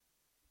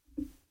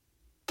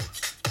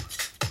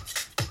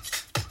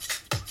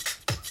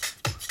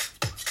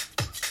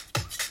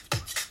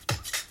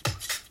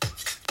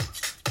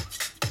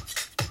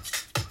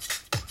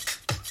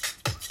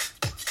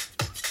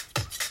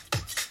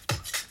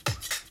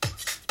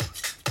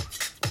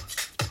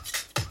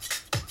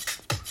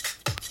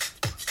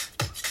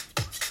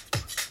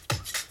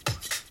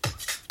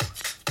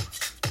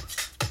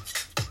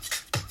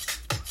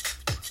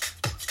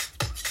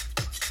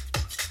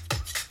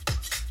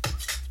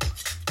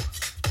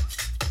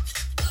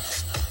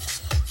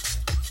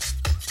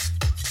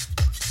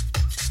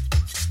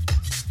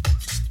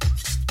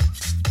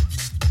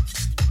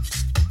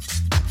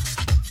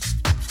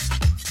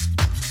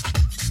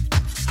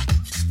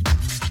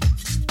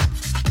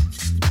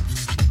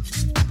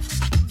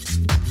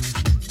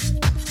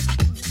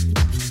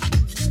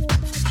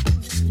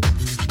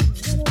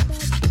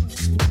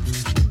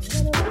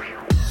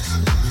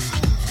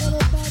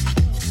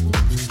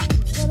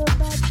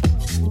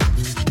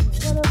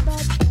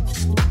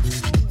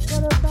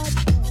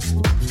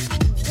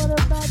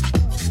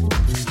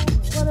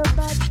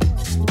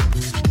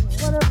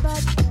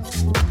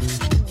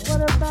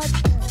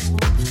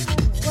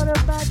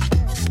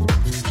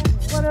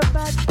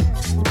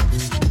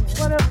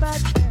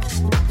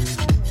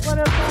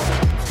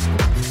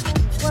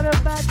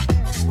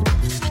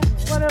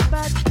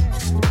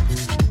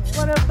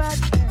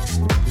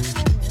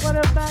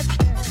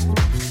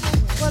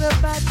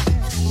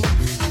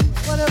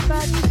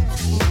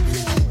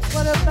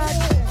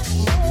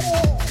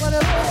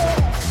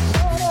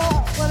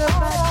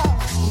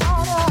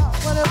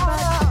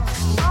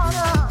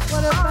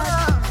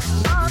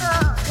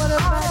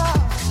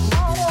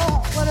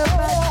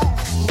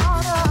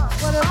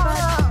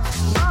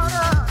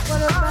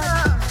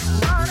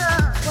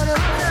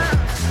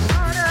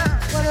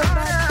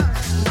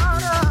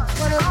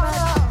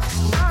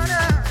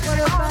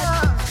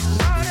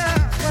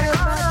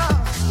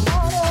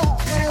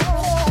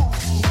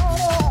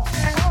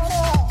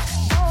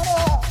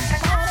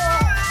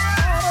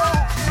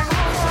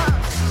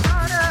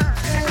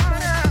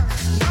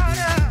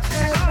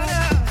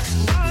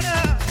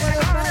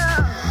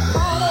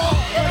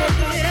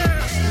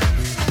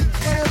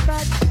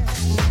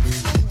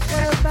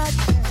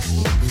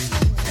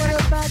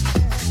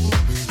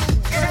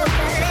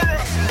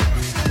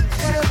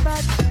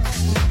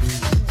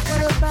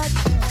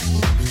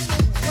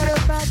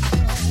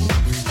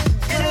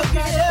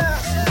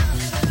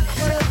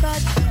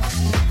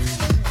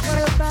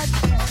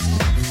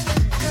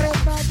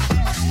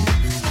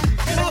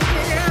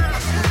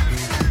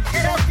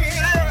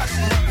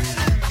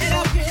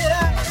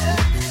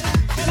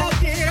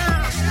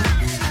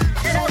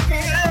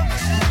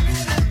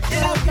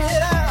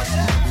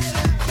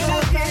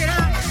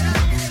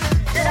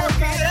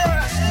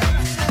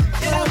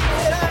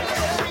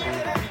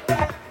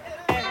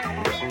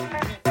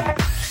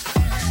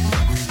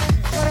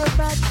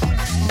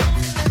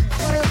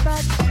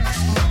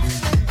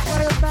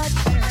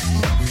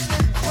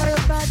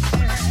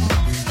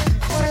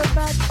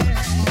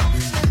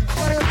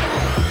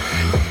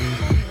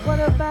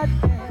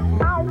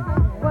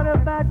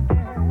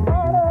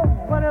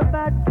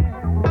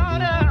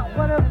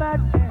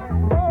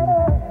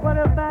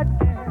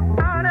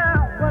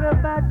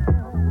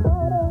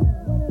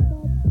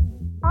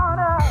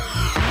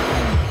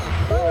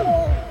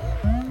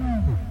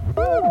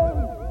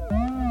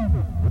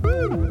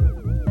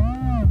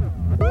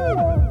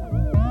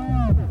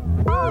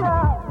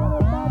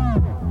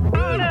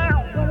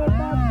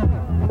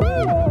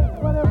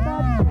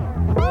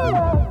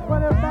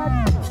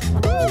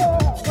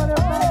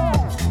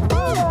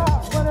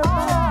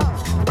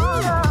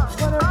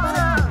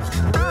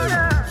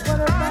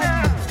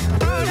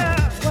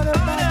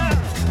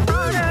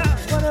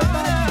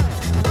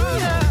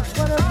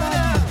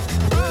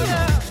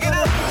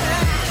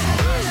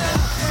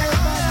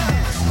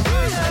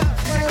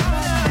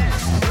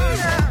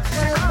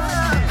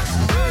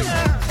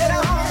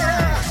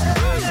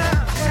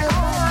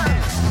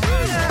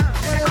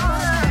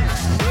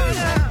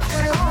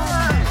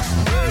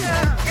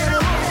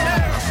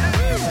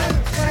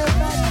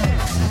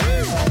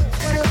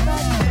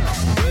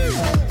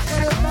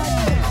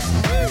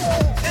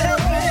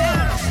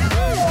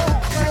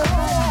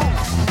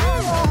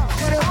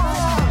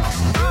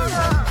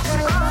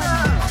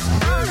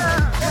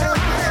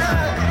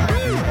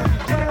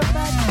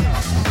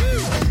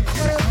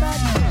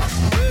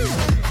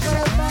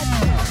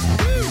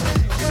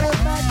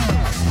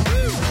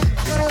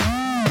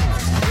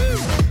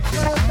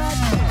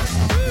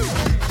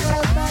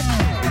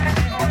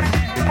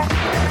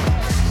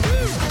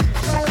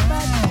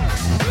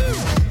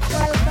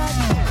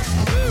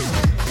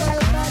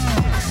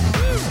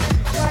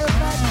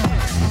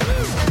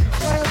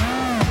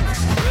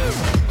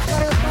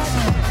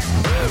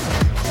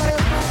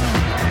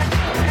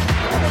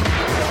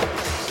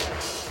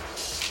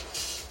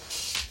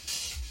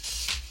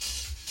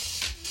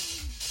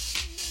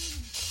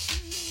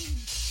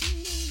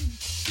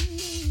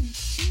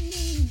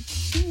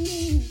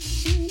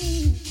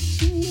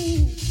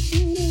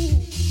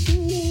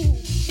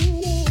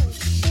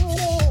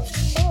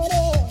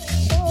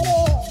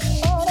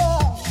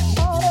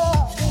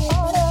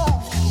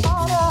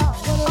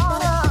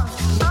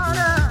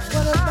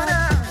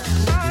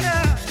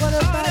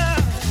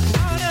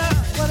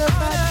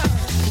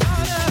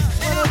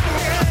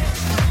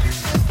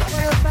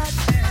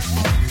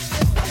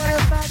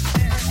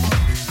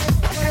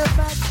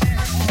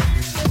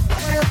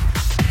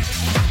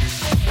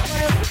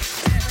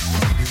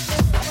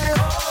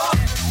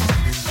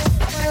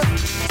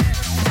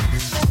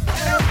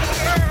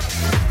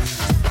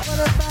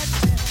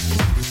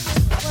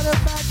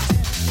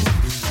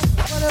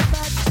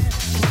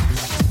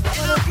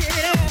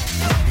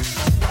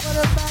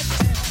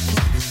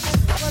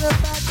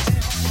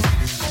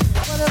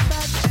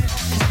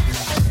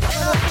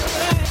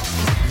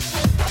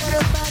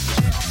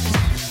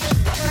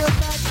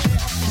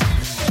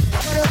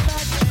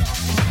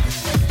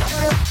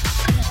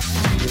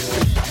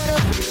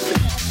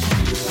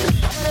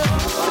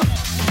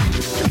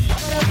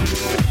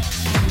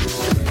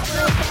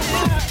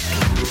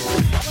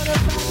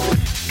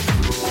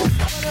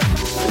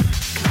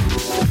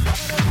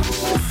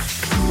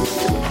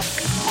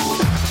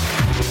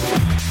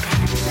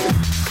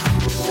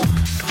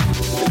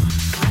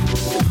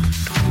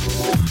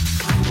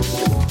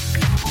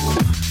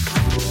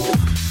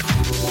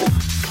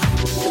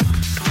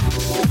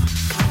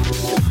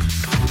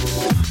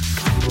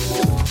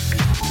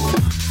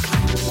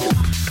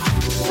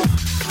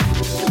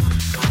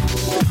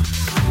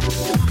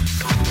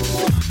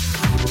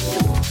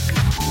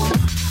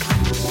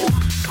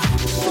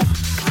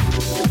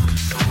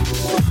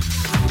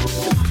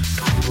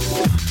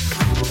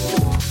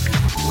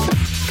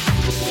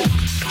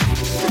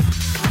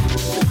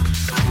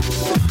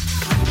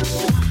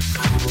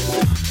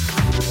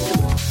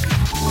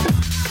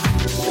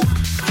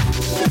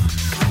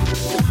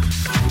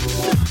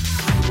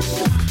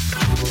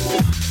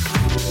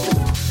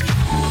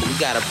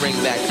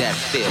bring back that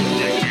feeling.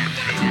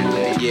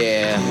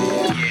 Yeah,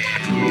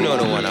 you know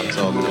the one I'm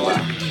talking about.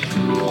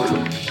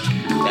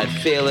 That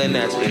feeling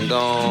that's been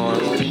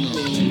gone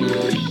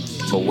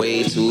for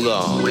way too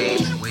long.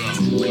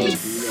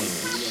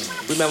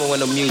 Remember when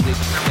the music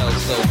felt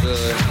so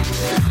good?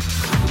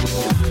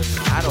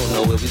 I don't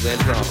know where we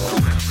went wrong.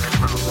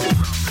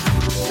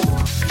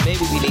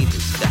 Maybe we need to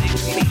stop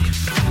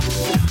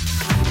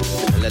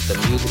and let the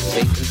music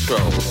take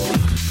control.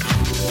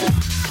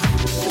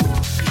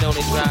 Don't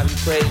it drive you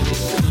crazy?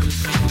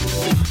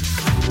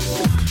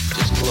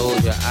 Just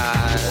close your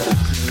eyes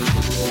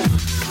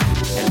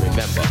and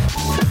remember.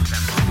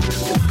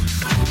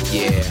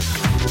 Yeah,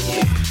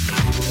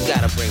 you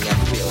gotta bring that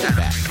feeling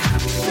back.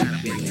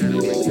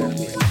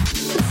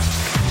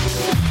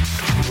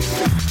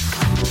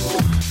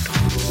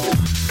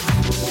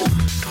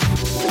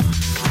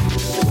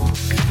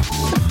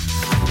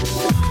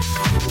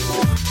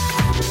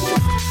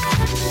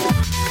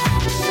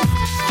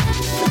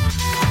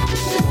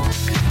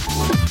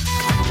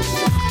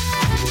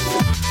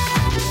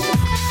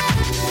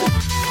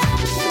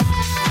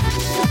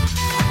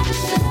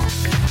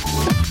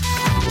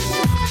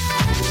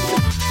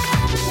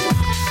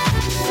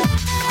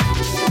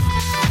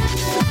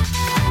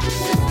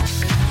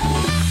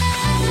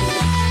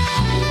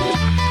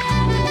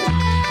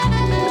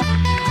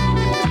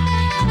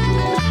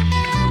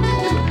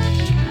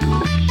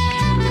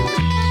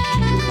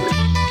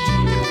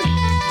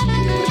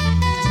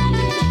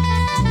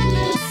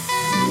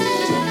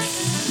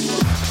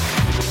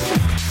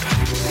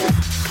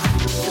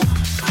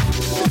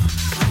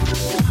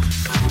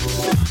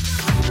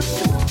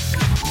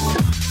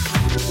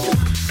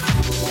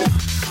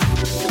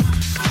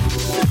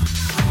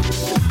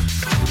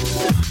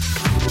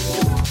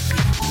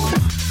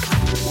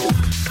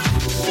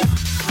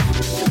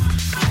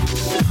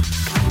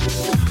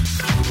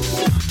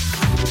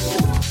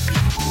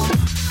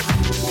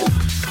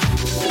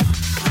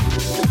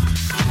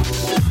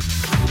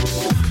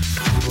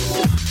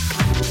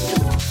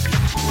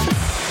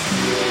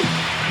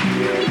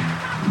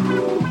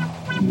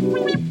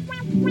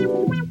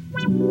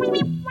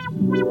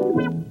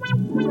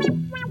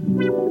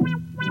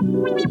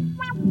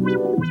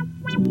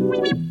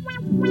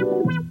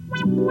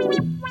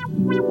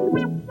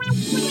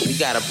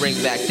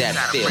 Bring back that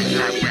feeling.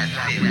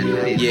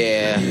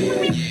 Yeah,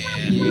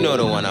 you know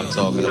the one I'm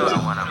talking about.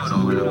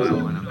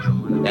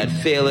 That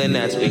feeling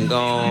that's been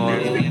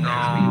gone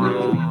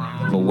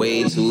for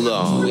way too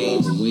long.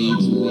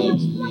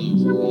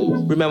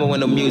 Remember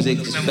when the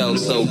music felt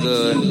so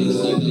good?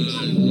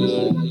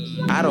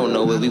 I don't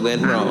know where we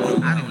went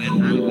wrong.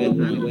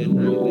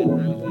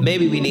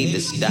 Maybe we need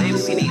to stop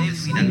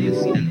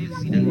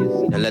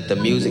and let the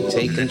music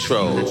take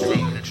control.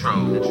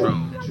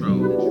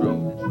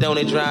 Don't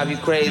it drive you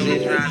crazy?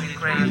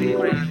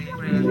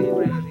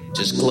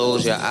 Just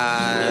close your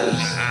eyes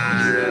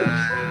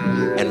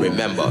and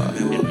remember.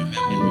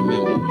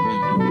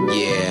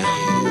 Yeah,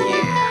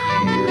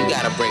 you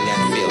gotta bring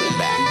that feeling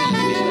back.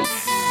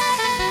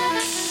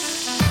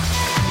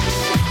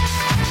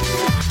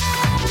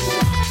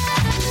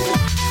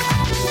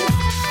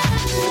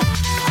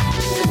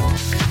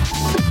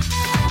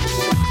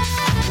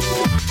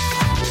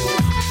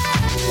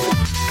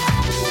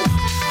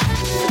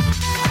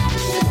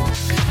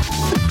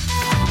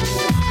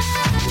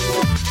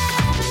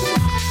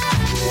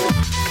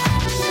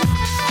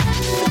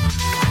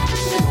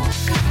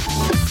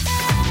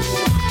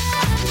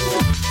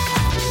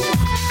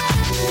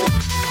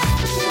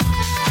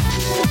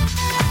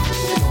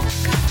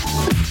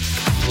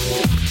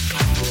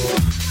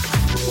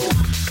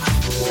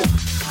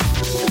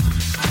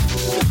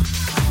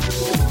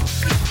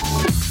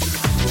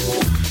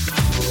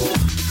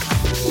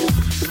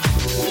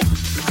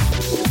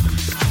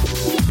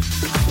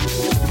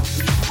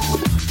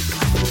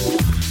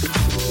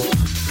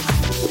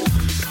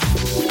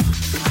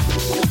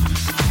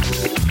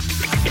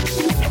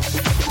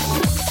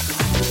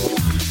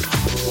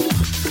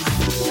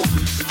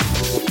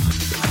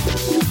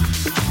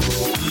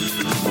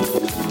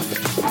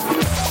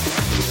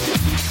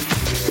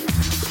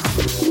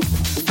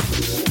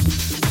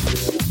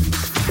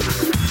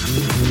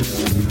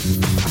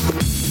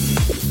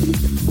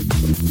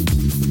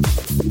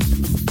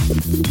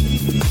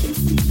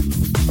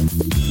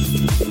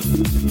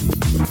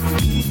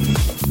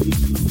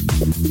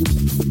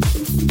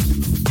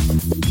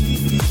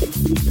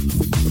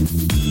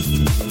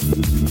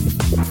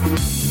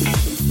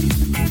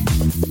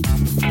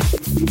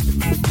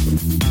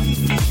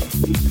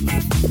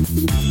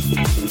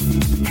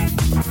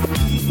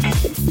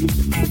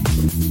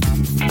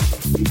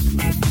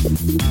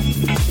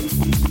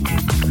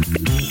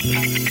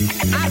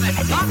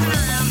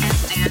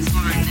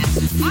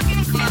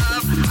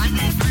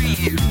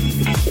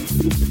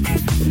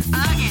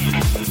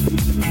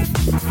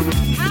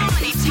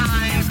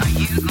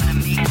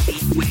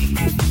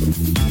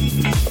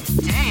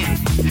 Damn.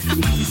 How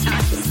many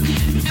times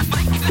am I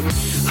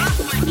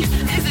gonna...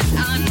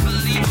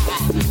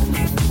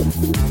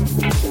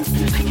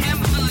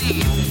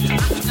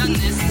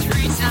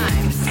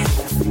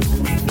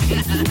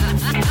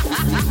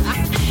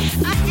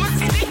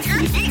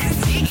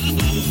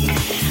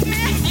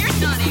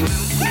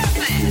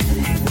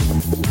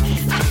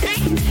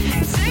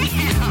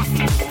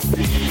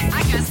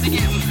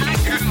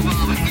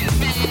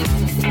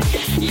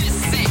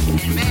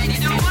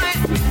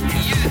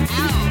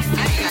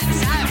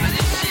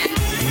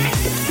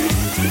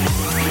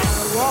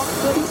 walk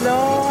the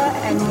floor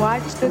and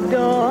watch the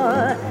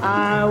door.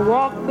 I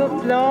walk the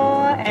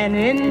floor and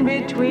in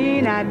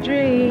between I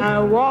dream. I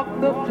walk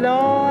the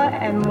floor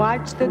and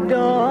watch the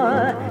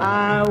door.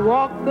 I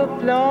walk the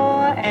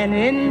floor and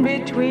in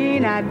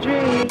between I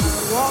dream. I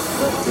walk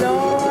the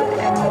floor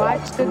and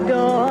watch the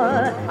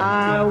door.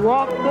 I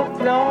walk the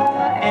floor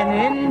and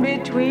in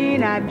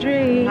between I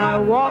dream. I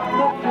walk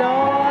the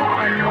floor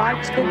and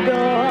watch the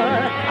door.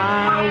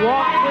 I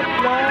walk the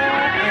floor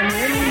and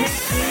in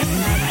between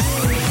I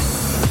dream.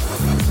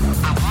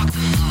 I walk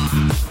the floor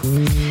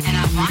and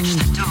I watch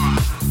the door,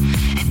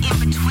 and in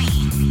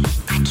between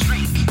I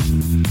drink.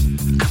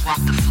 I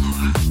walk the floor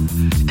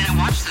and I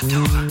watch the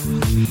door,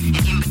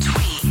 and in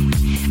between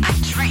I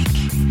drink.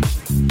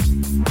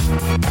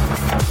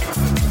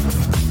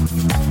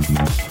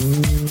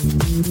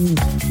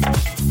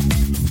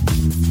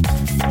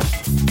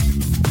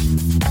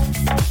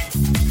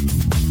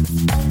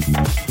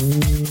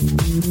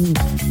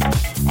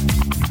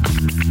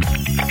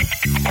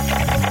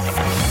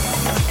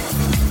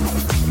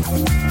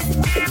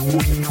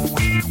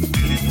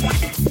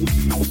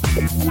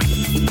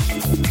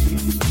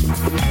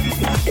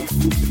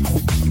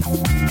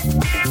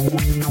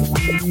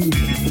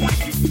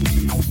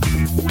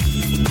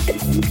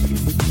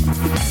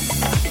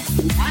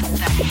 What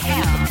the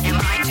hell am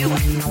I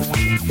doing?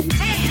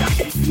 Damn,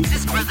 is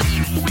this brother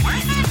even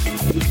worth it?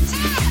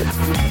 Damn,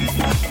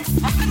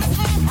 walking the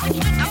floor,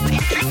 watching the door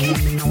and drinking?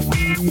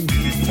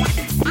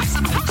 I'm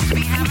supposed to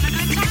be having a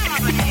good time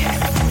over here.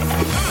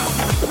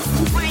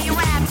 Where you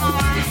at,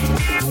 boy?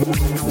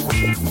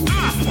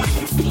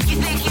 You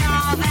think you're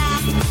all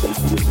that?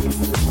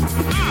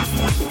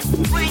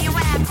 Where you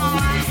at,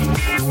 boy?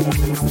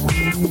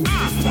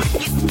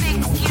 You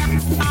think you're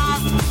all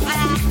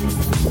that?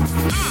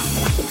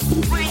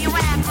 Where you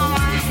at,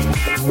 boy?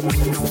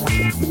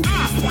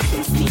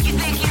 You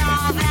think you're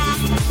all that?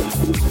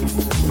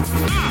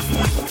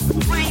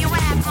 Where you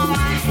at,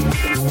 boy?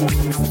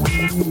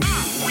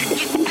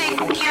 You think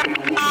you're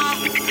all that?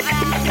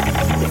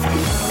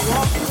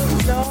 Walk the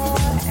floor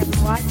and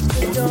watch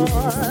the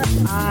door.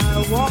 I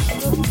walk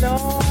the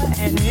floor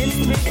and in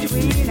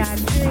between I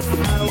dream.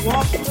 I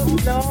walk the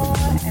floor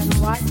and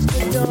watch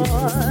the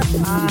door.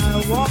 I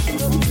walk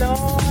the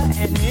floor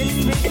and in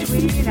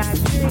between I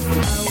dream.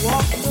 I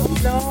walk the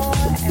floor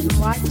and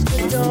watch the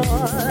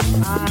door.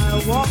 I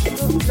walk the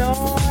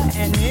floor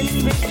and in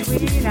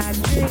between I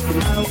dream.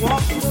 I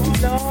walk the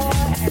floor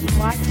and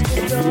watch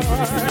the door.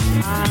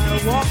 I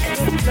walk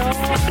the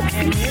floor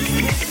and in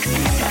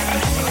between I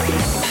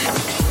dream.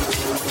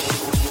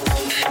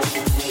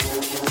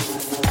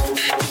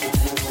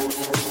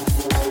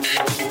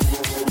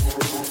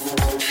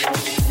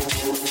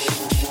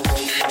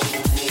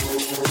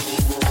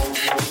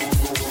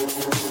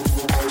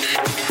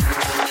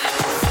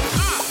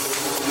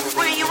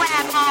 Where you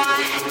at,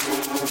 boy?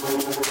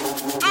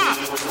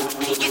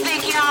 You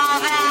think you're all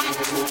that?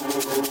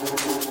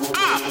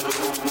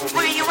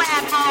 Where you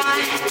at, boy?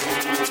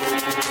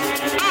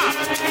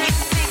 You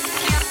think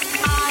you're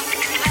all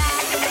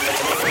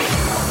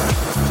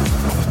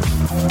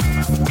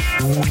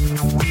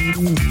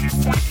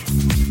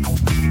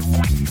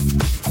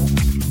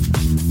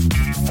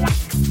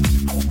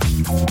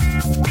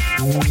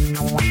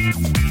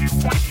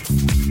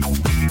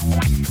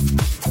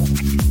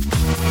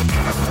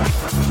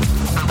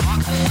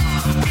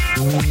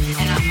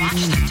and I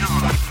watch the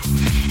door,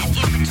 and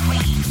in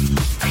between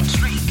I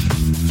drink.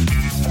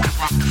 I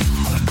walk the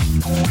floor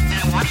and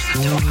I watch the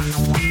door,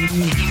 and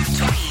in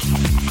between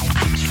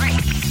I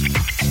drink.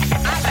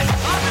 I've been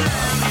walking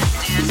around this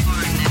dance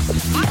floor in this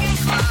fucking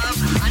club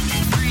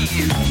hunting for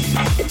you.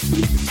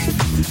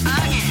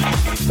 Again.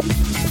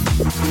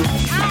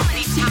 How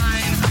many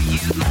times are you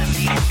gonna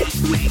make me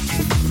wait?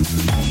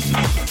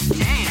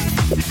 Damn.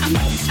 How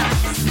many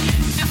times?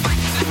 Oh my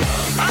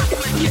God,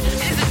 this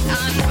is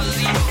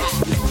unbelievable.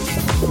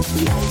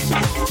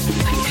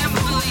 I can't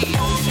believe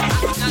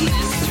I've done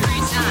this 3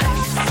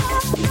 times.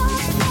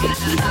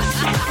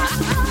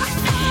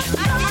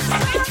 I must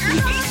be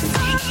crazy.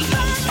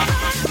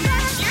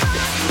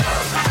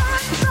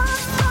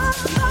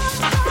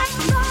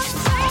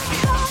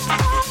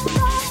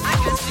 You're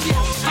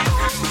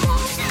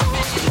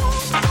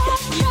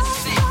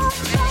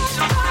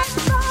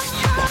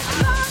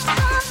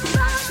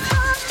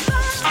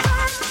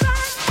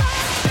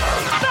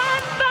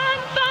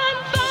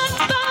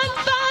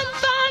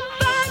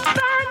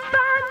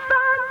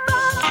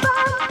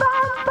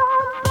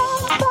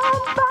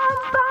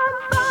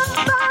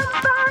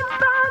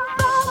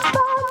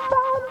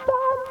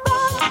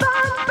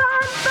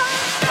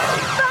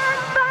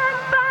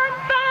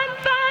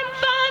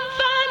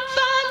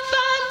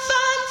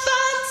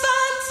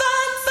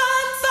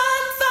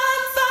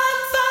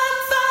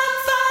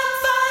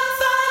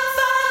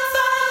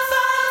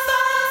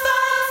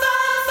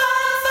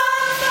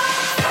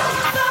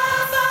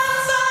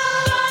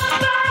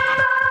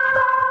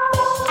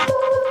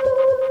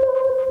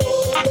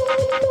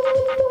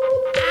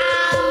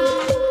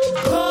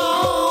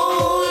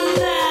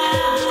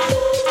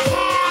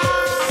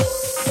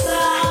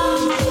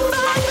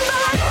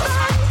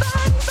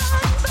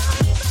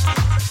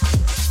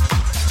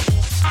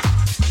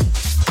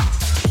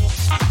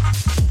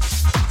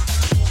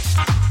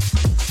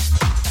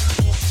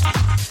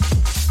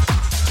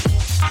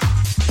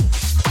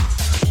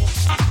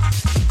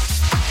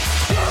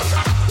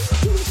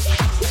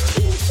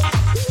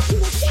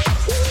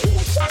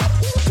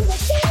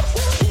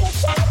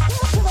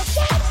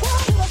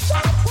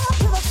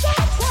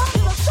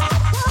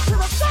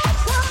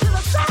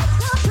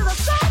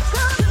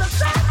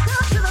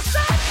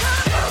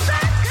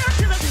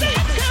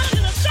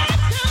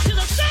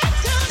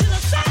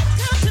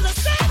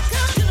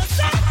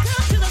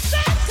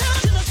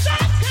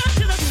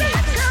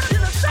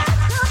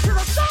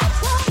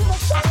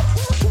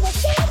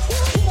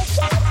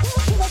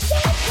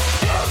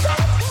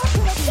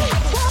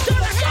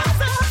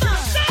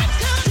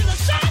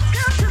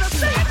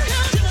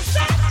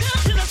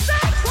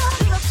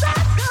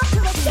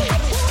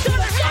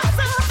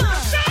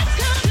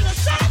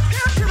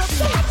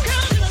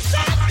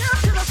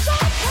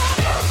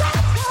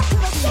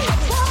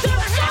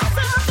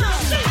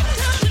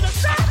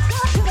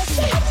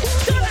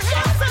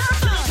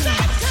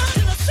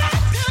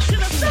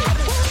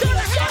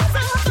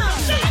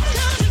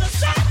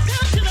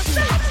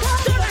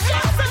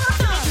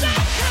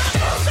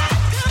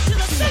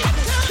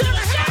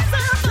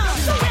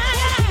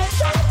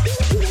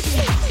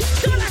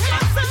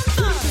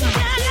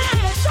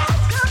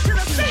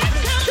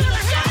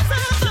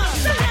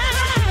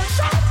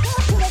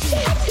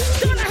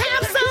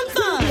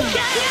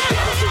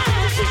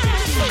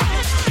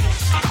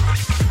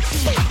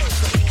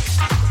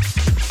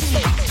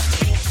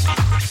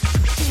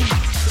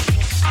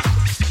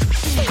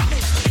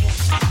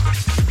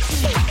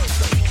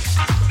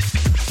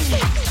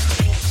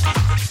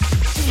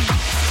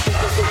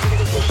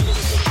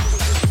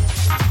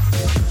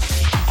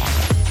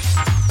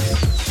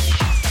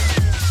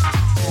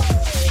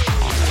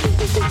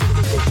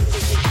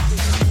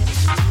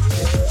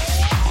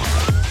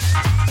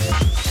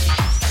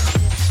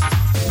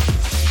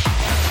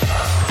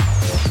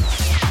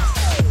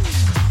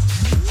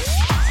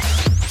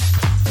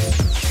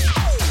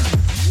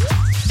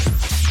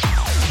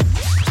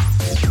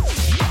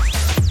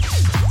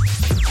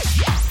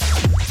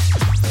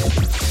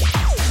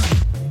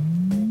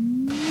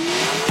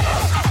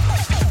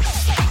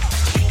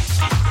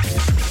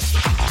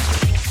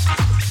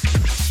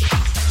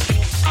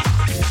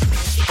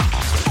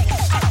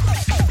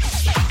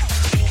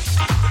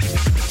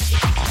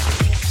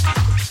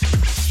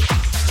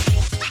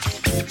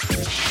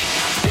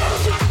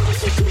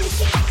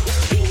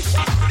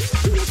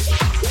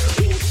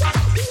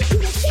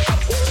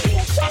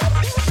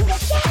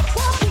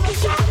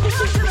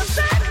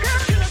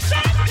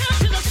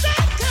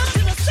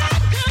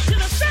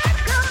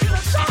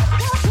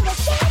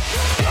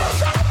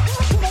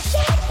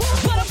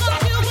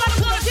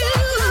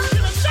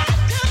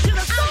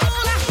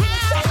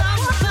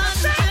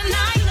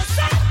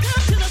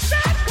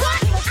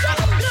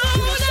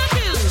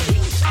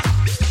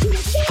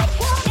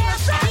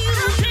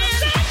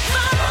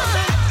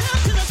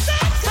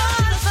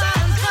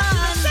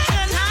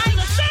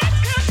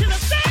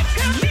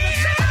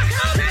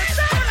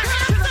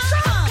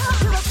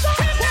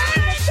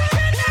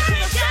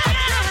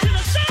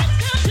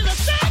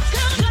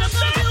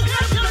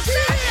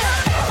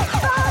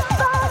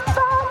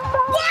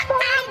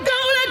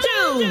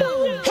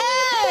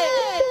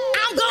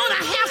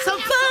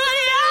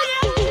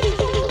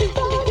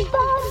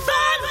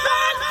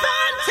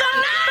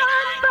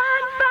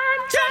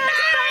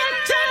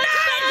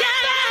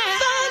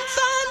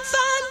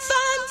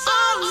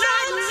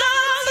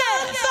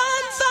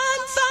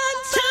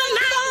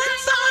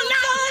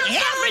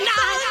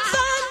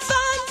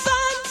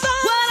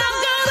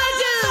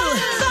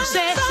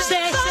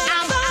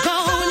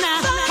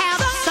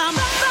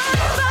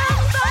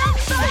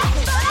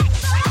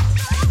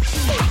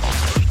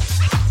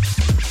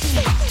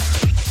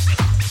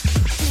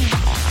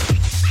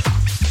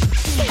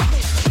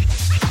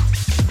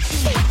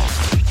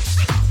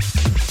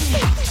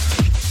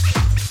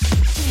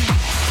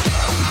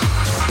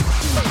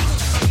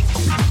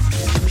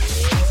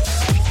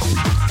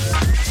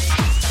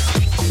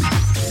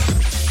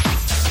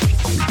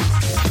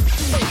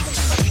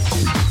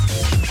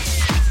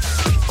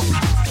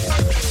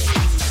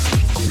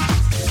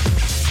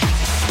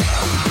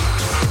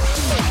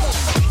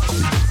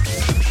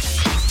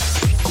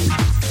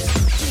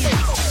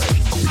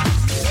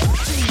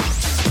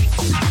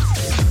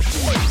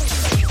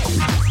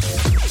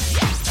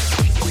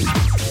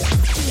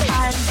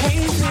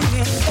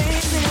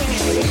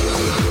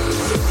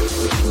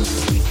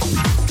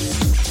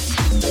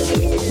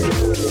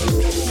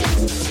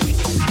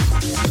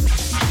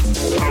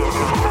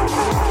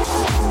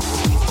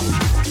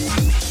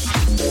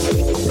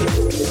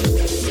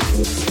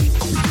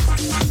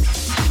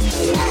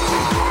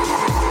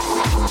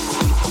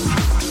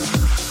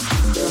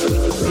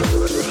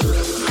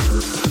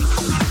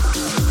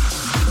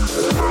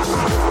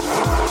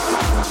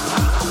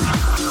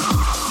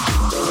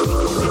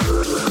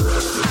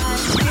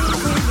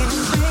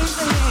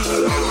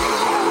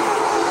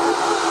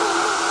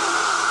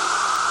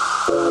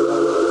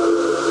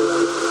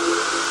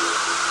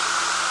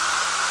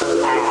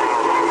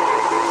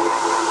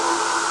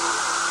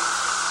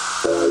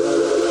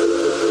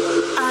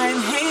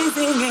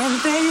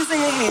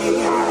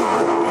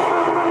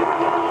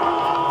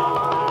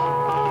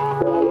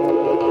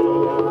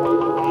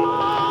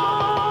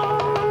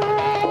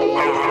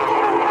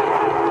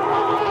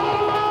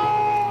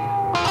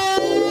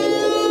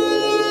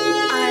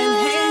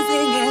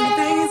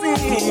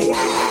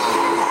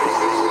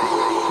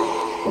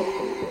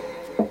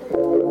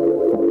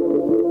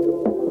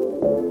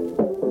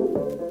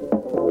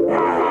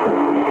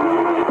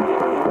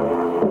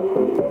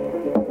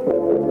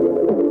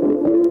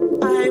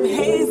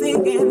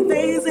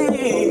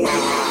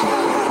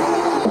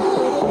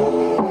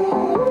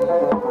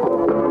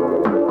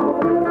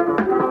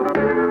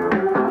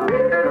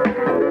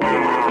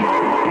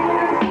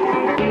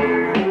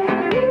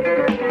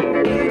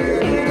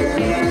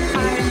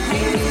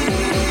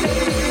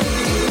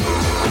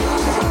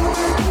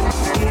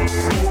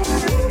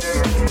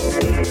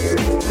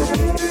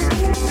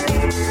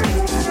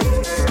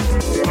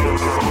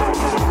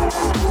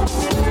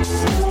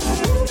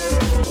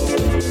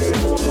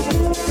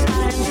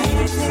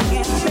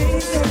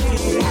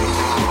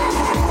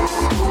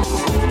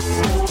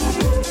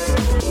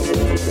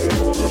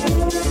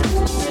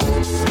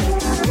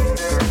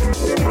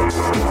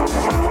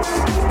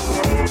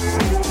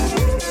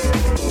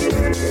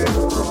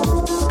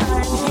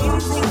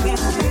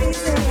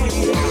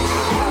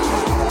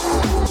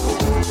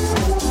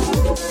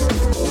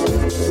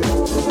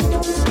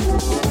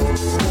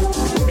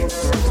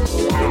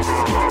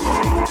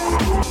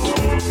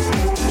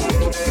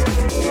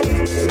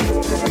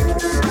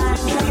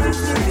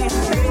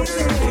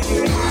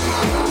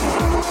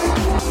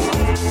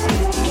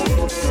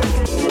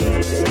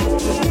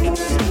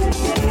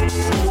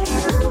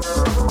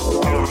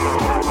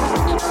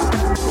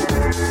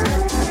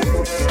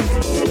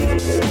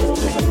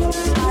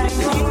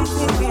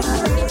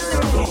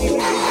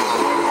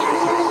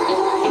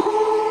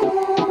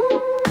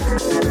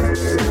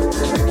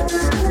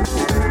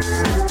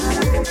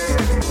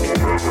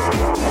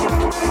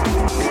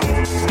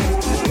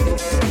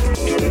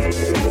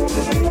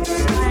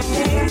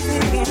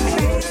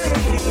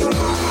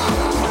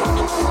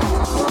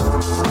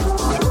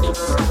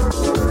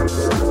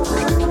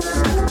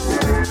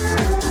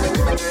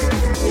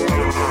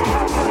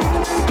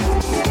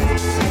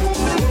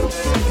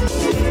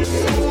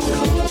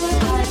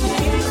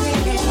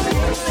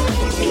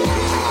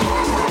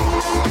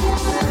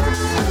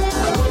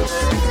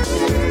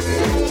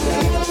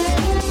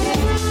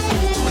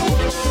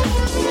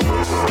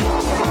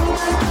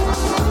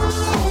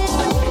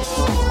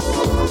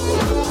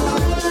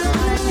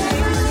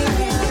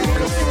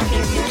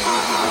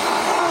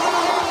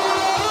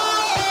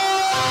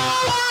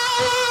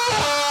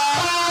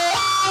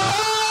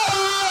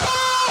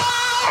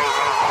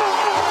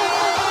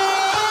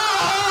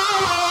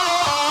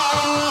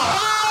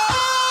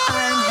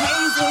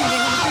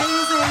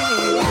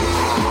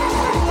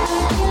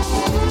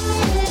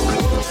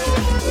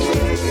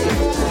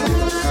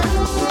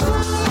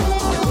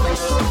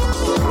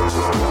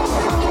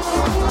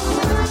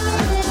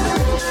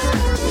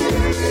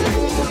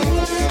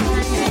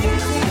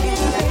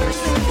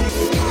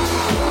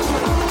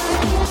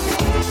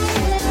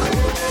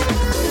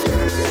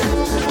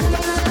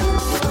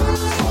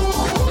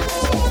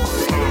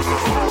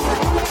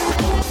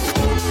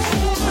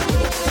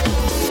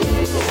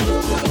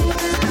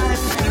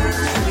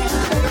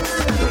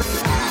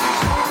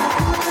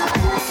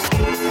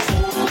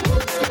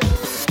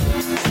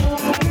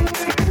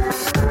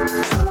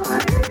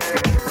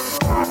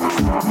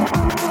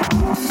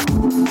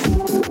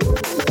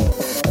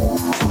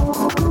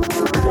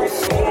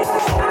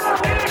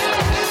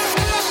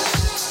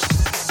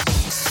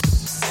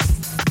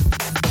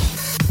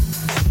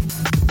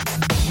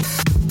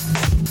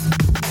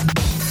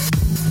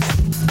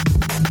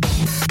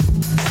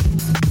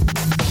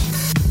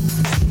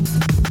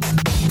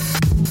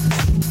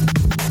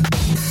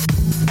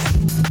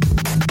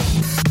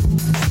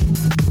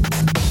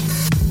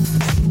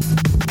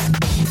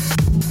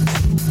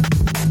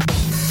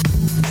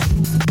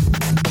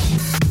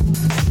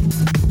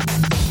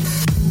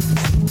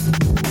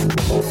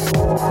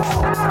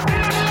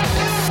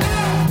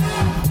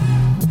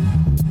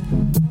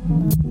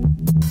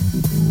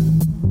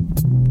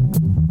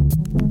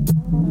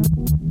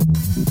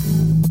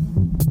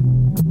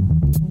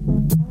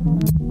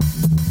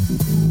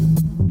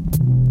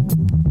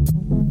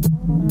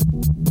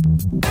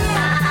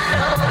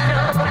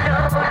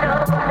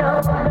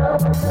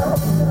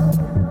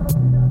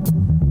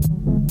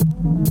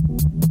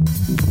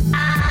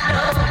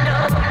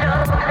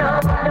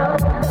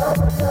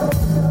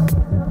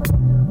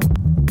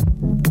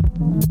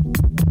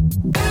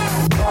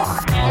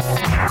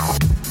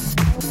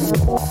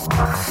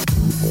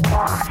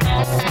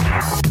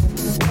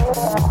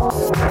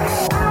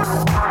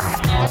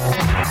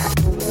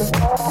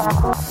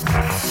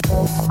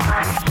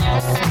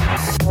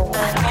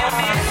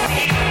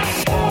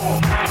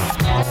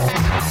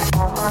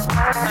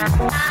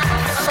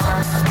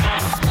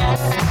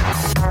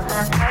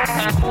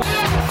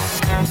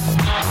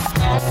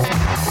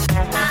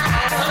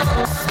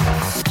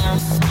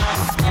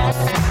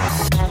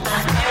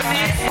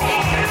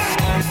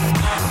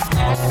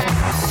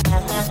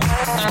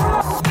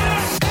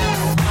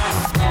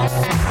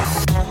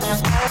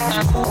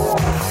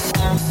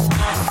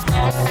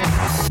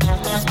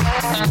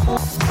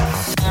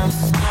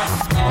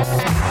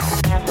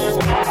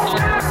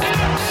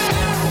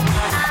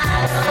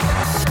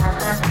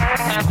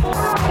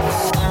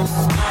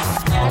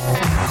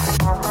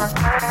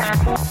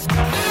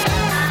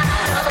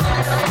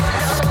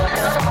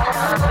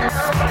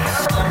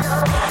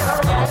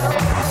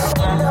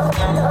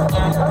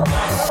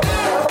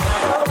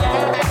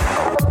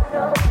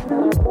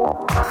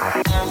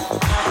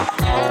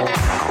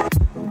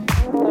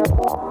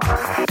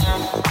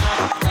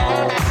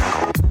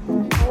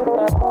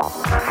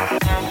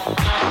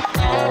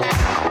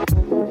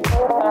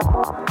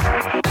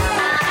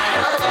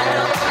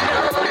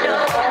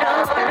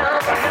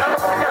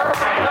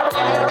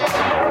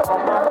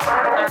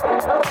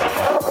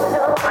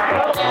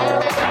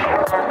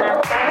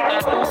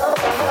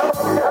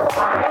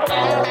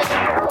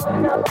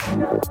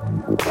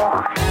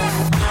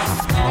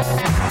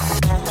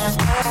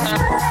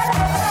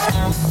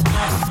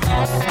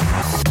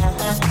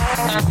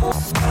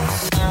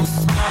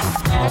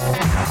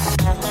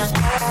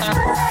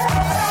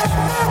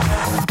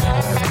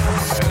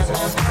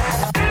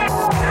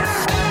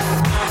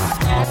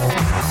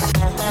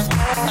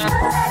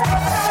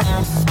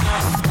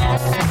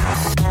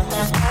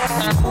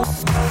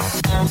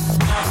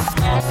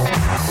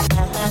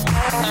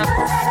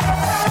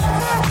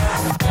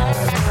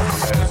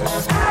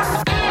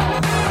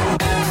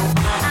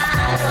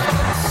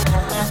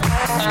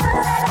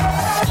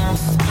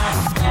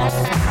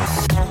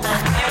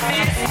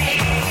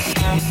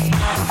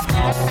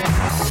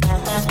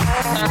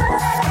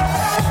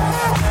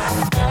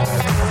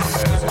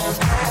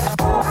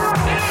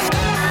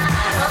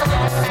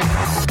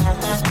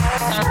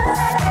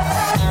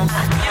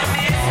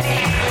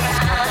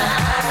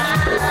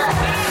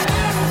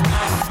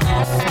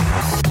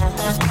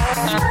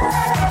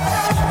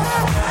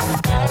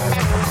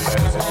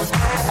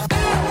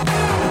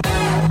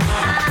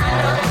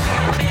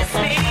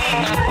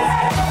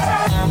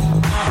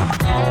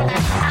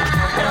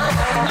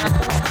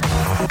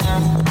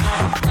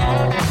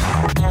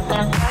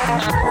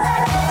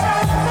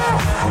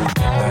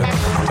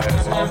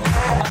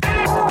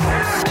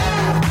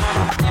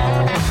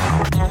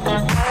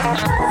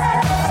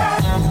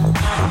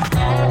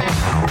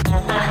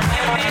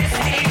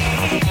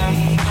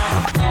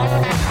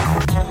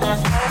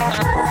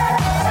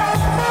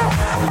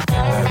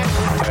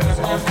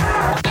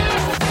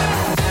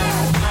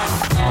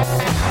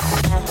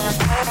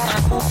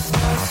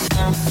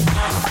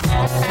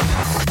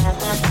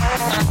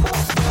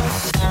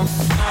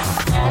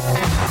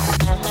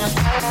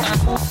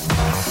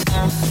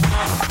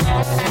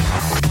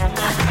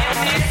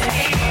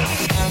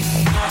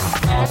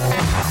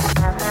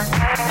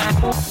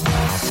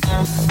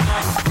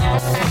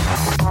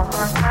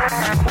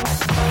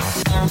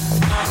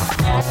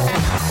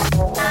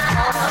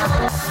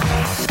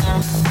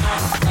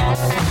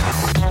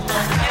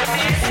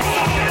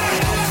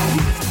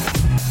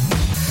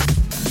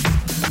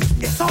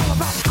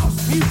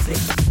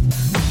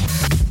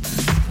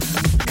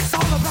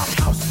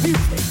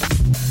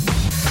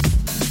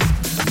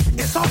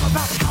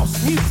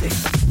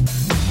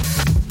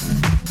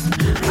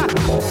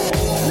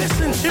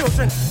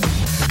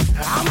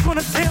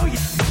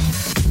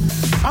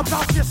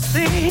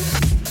thing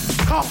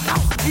called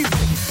house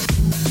music.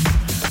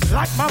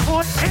 Like my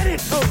boy Eddie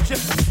told you,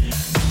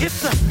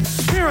 it's a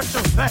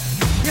spiritual thing.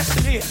 Yes,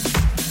 it is.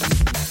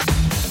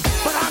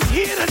 But I'm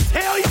here to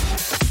tell you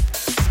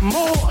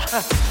more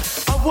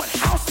of what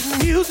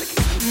house music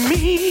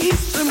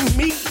means to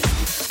me.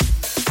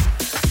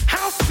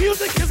 House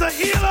music is a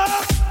healer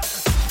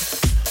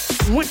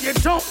when you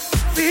don't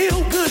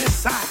feel good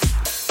inside.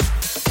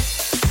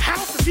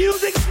 House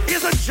music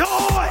is a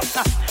joy.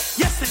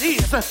 Yes, it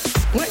is.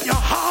 When your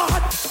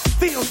heart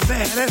feels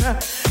bad. And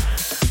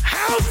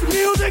house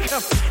music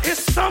is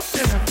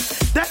something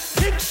that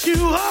picks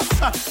you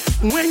up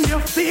when you're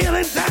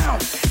feeling down.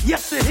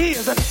 Yes, it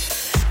is.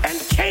 And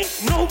can't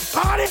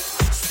nobody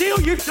steal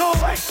your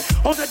joy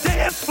on the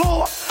dance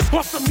floor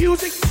once the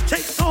music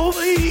takes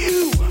over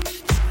you.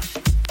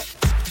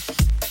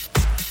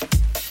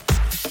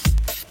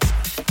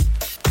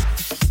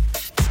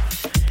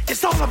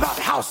 It's all about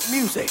house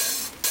music.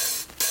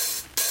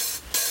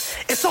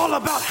 It's all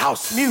about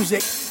house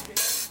music.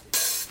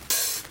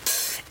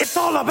 It's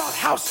all about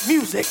house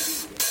music.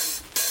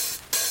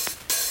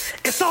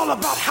 It's all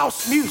about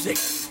house music.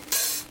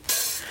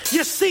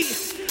 You see,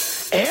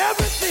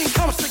 everything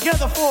comes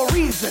together for a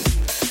reason.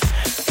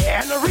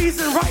 And the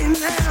reason right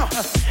now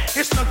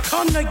is to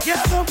come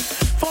together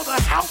for the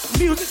house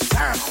music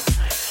sound.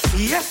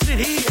 Yes,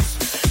 it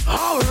is.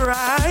 All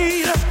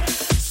right.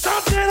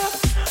 Something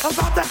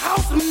about the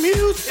house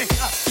music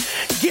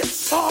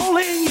gets all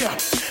in you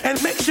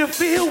and makes you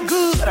feel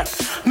good,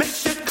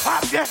 makes you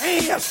clap your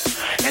hands,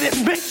 and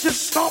it makes you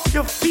stomp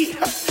your feet.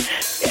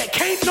 It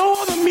can't no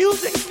other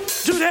music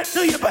do that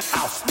to you but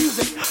house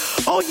music.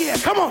 Oh yeah,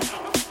 come on.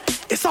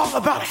 It's all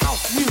about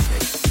house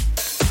music.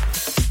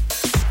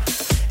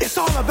 It's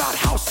all about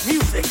house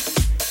music.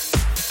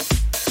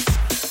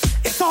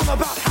 It's all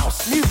about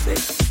house music.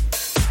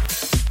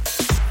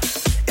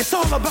 It's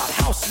all about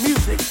house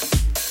music.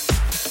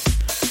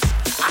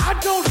 I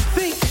don't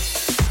think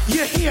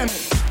you hear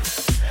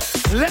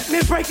me. Let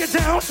me break it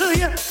down to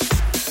you.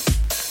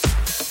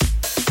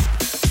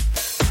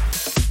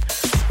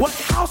 What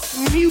house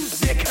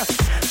music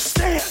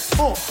stands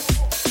for.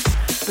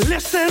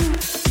 Listen.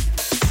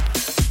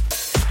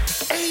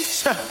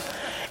 H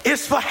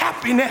is for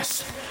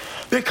happiness.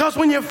 Because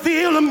when you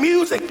feel the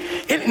music,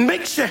 it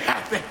makes you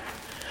happy.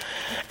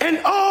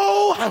 And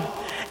O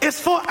is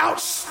for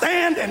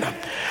outstanding.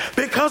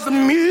 Because the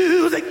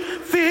music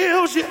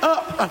fills you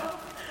up.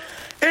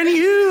 And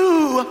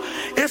U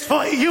is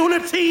for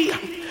unity,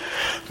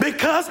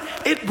 because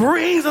it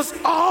brings us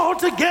all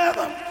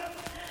together.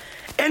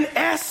 And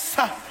S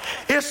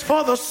is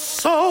for the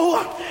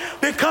soul,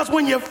 because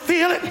when you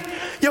feel it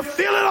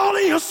all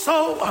in your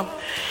soul.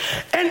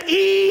 And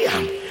E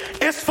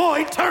is for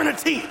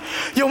eternity.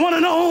 You want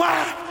to know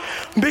why?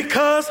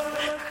 Because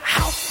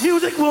house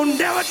music will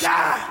never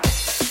die.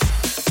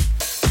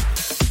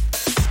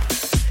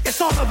 It's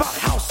all about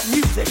house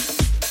music.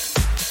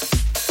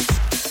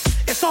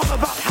 It's all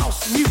about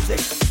house music.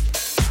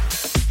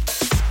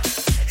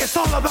 It's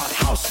all about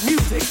house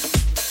music.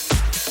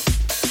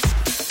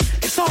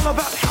 It's all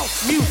about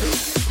house music.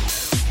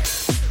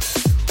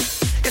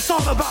 It's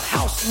all about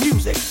house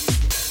music.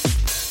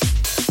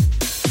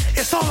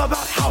 It's all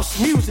about house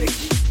music.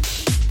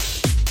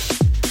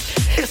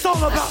 It's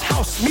all about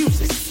house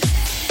music.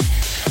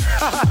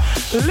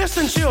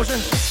 Listen, children,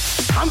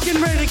 I'm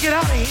getting ready to get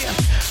out of here,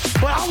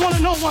 but I want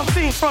to know one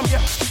thing from you.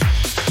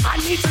 I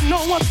need to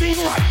know one thing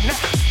right now.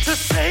 To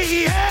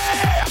say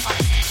yeah.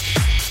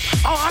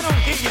 Oh, I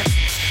don't hear you.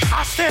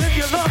 I said if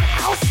you love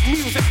house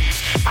music,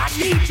 I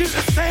need you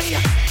to say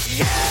yeah.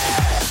 Yeah.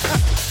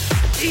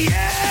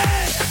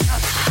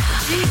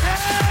 Yeah.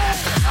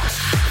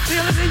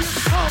 Feel it in your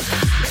soul.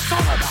 It's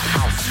all about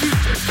house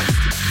music.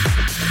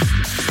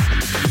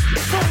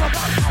 It's all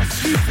about house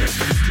music.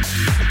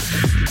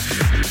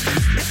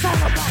 It's all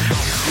about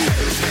house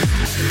music.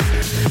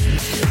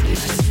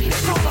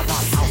 It's all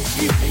about house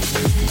music.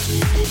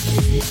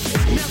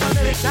 Never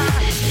let it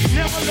die,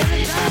 never let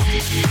it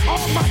die.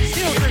 All my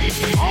children,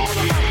 all of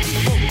my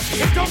people,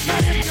 it don't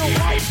matter if you're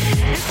white,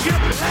 if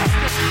you're black,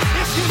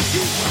 if you're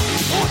Jew,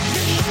 or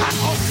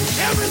Gentile,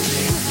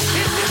 everything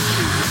in this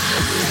music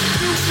sets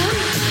you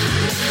free.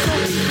 So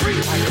be free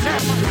right now,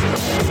 my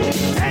children.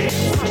 Dance,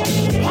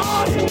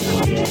 party,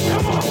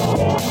 come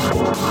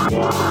on.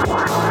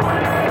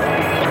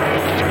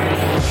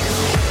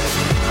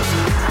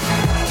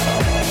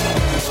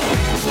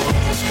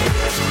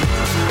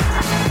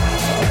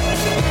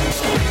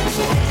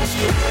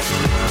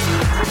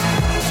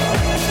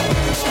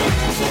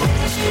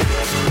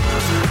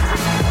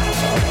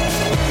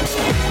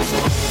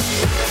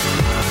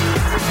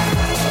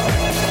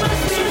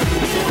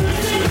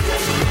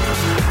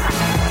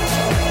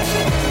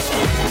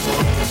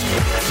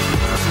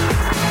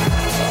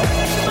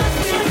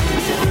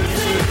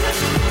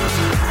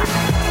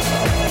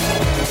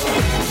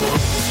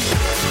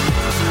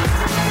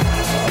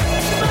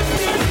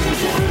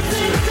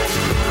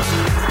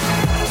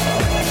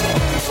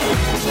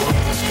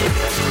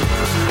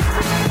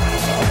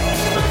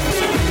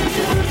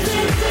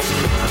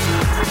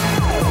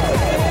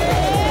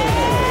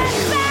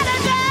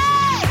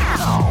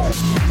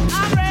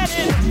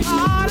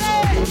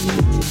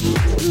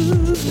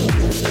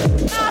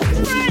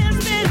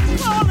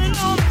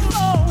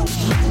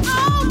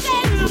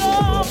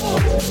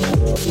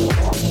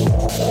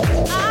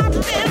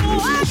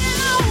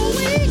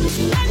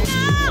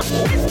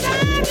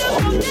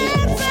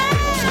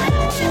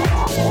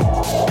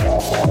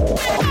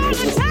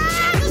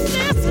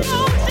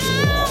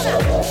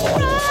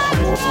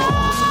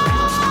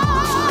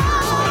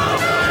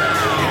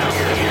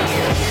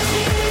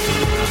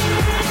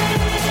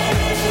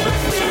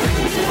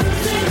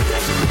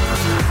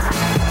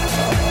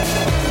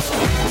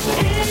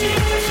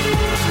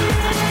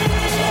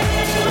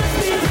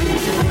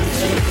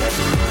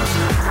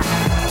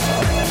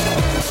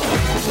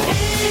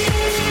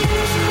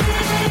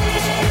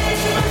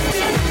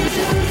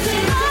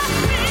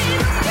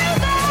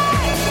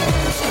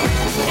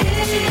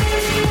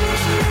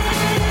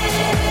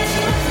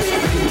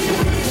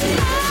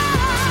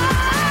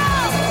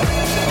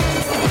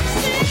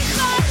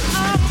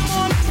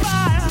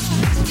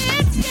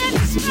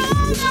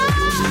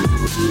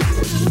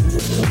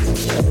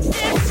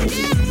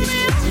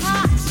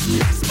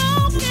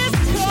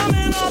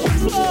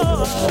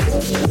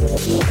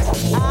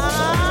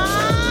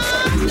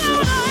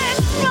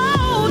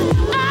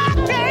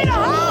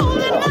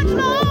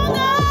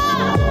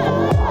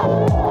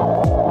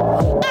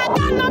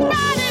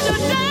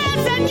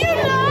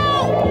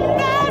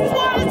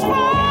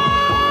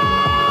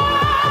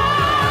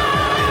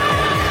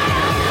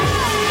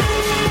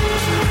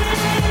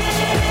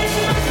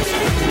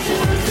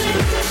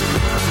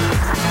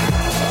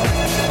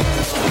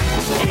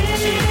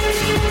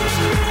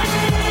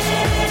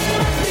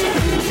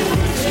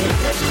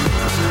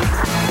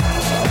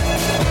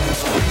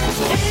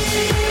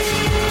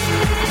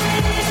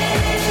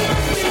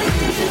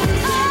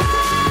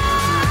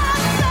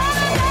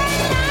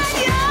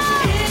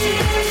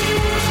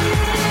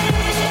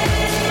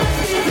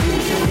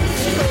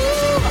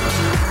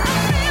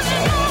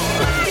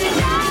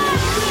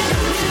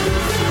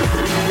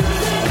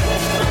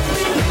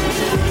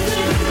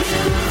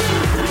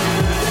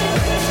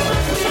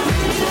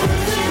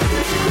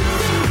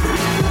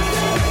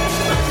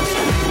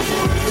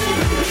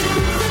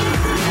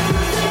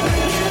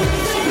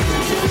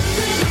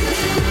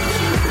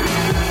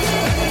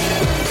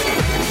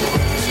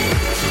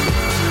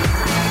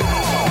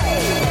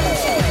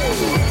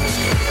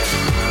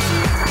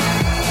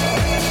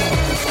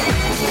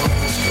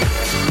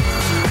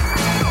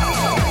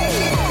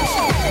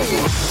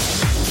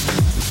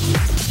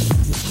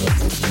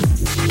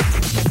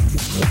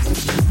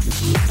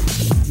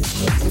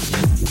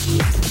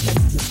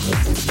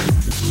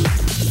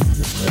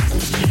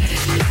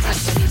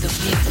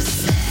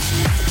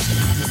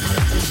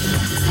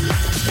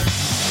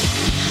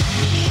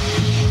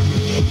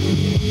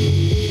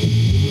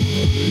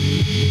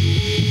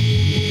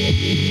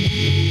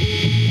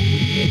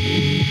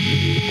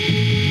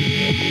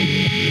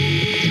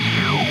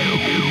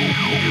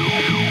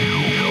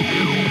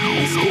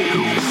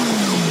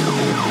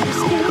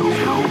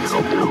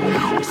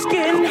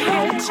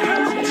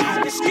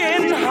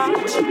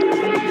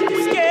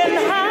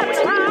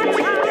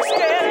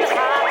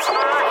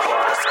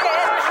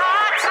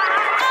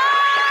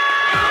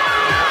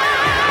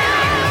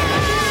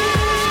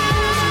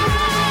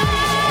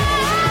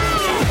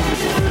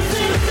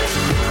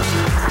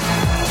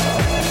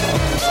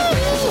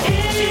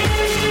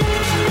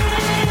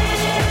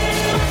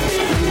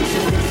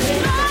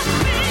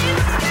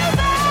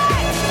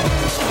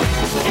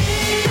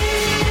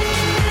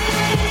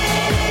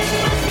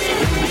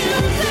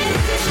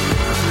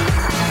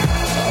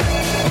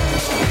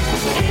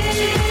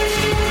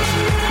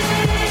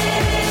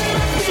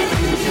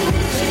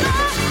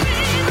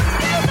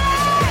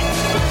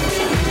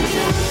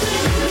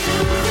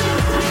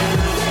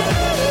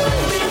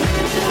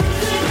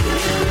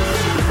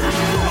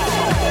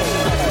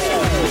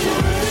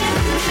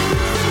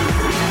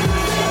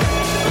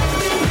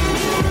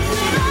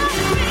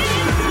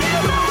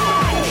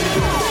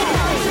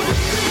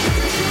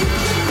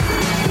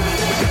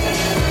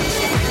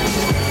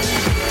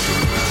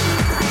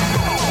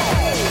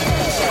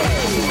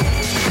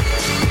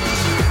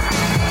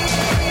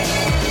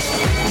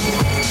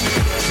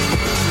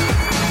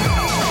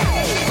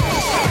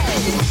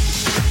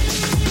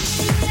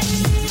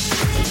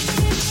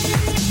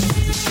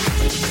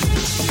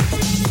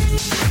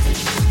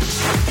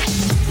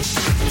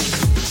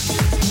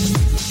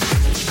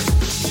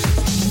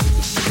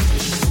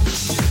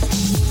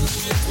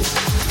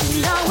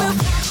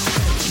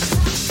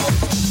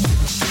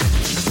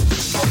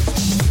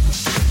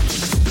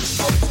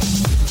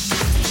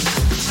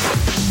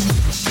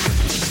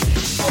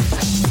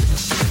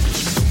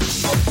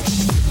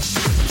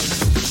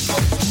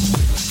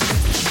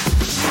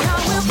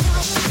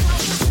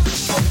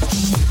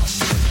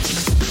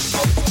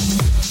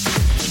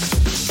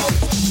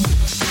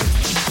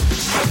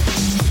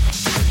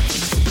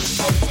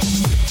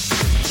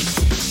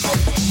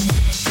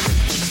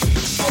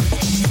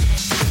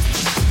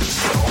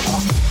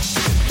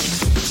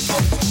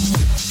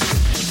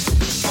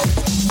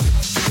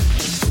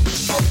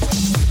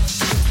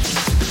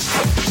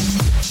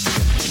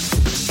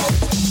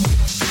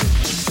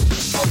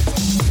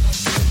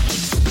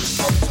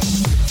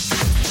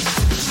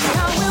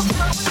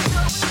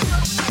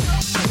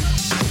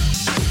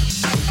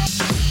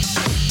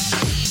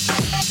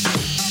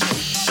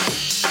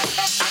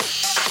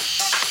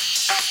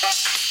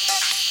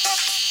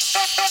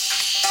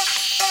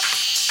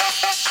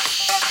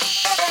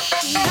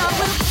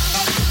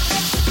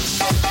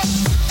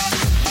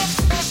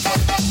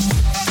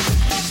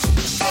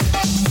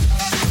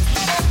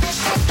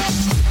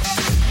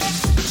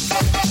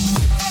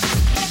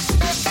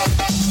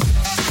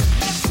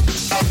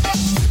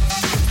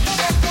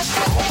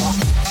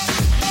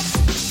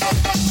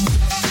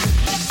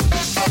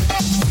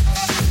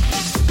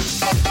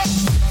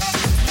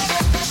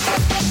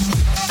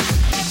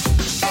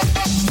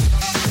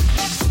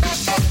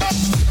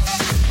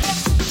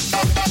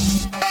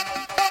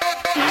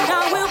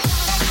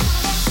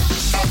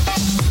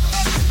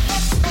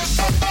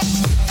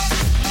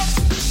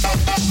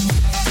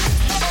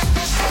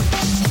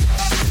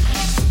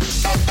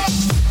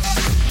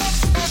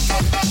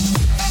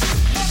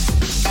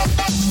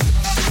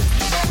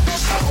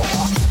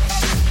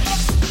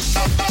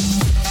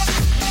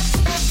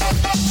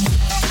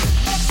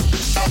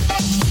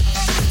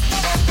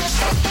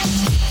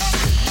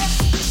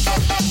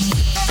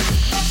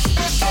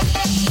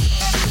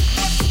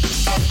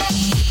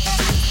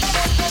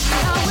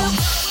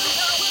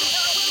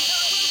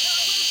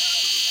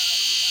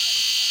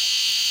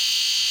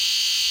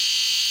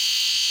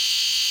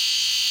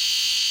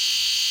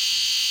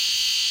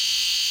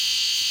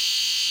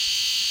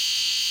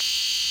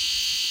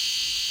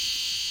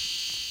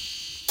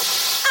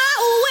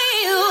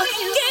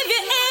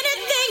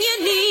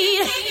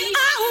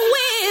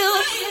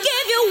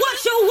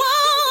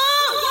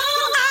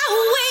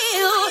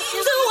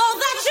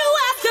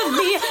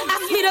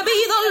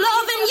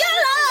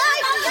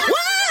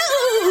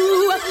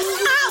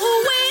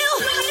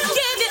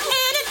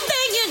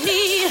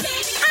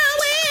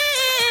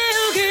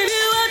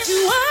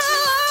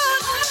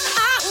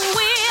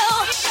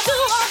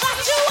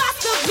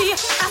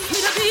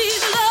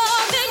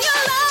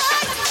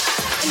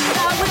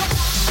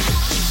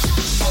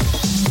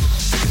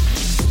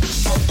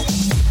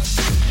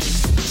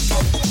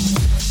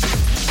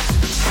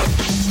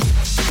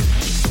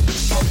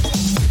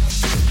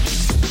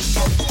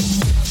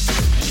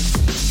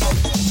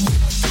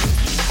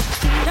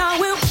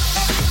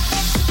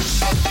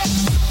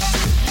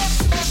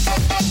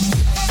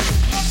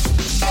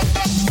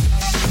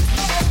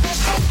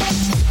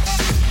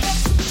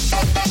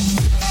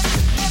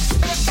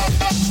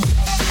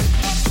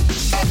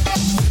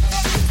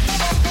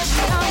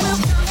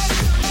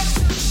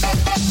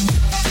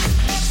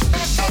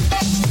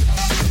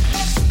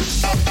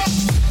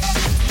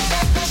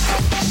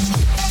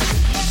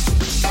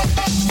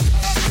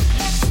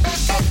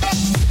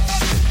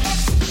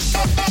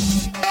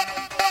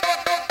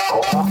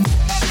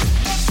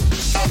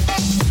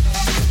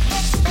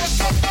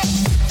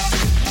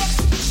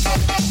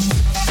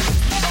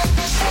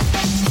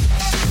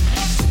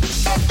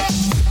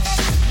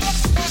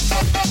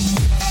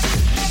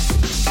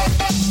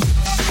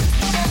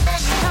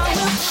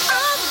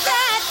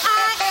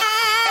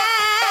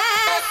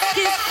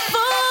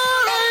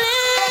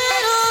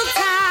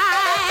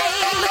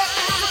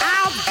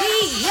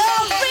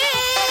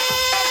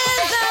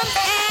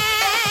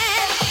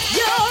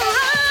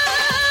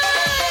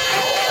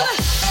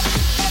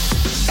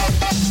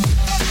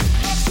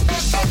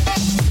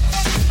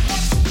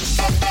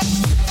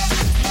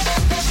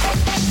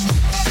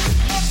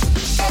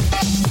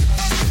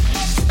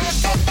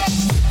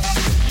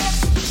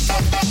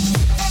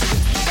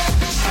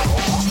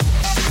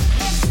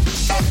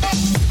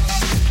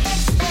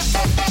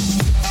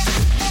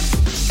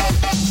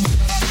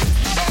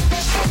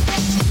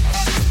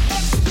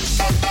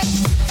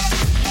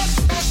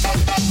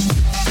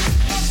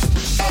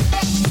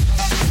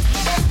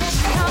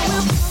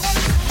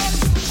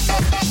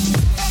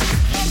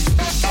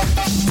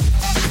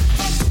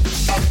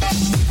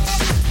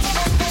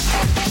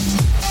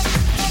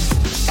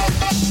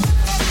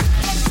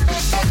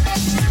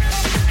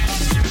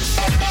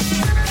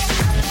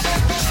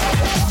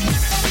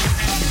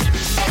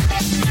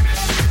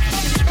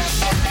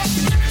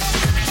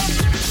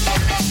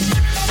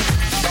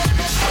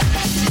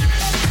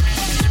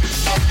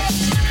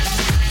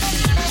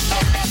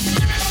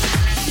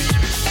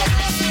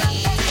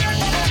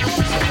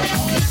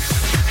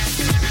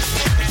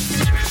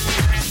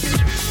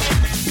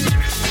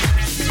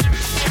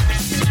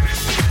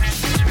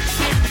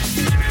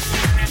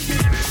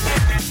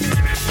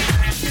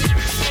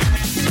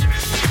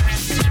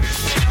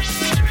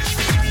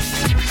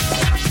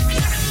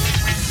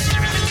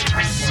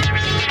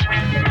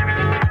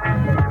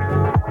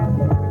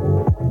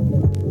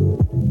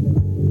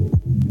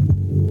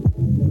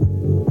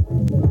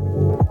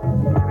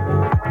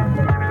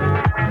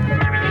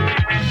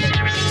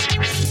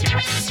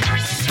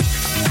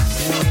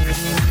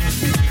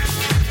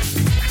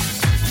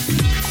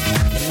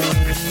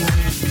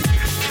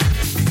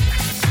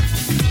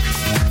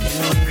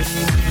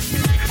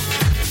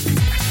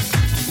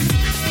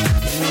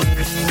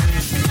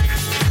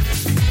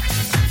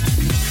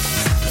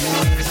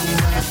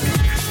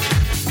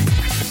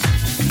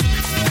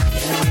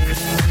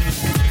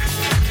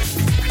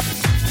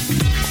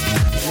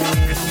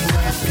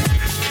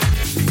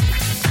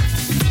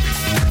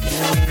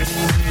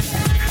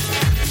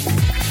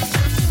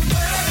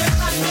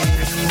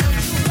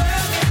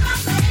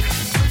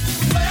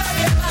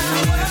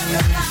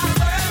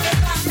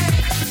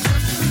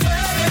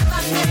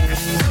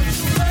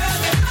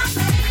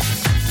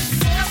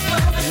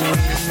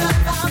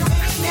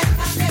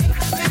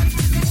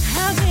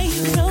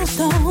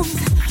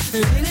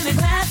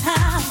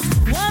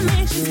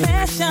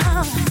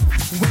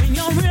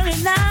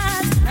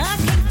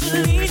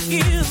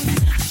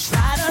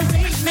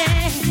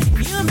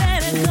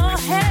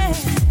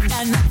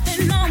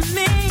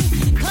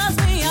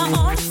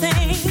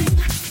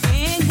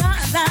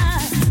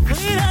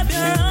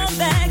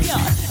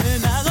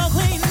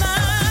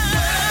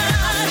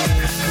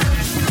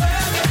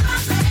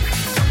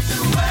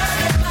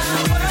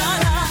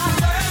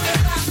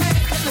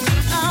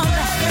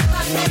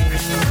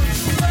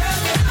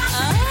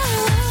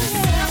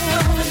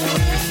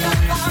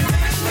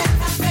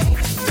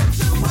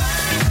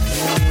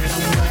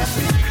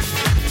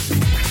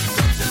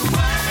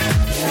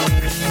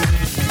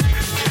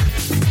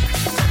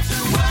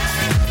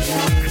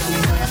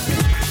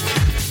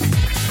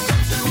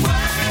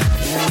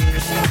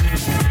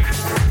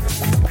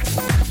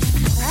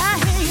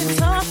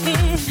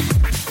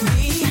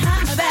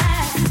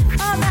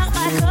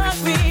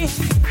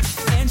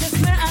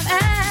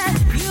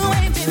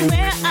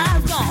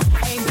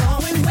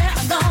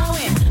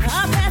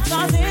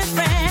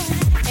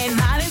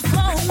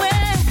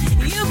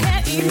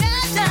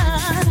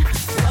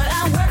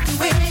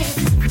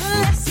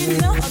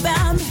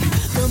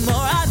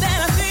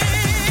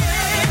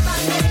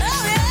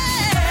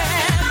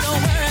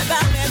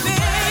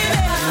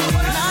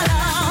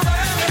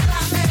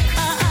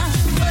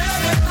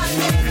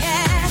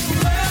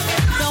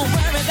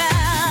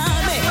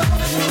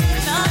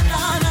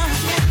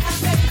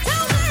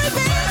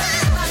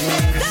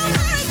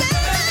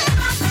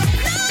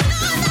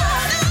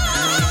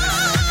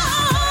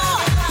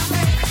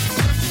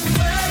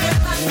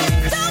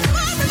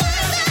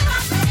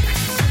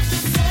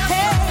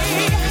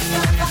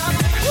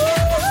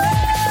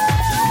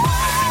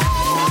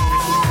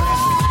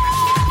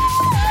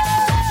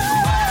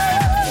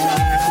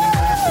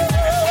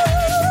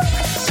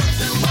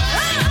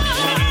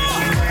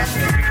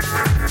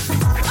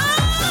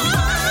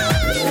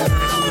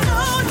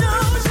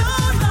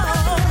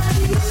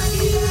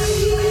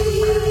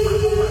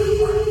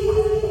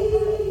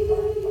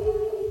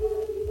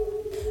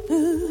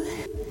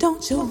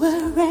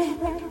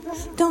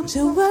 Don't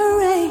you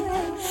worry,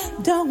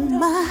 don't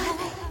mind.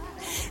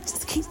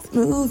 Just keep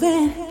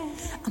moving,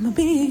 I'ma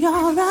be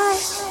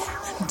alright.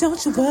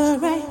 Don't you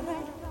worry,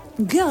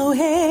 go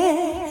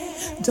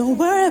ahead. Don't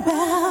worry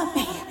about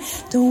me,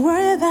 don't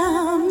worry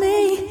about me.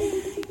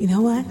 You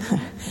know what?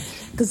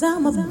 'Cause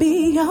I'ma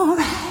be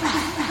alright.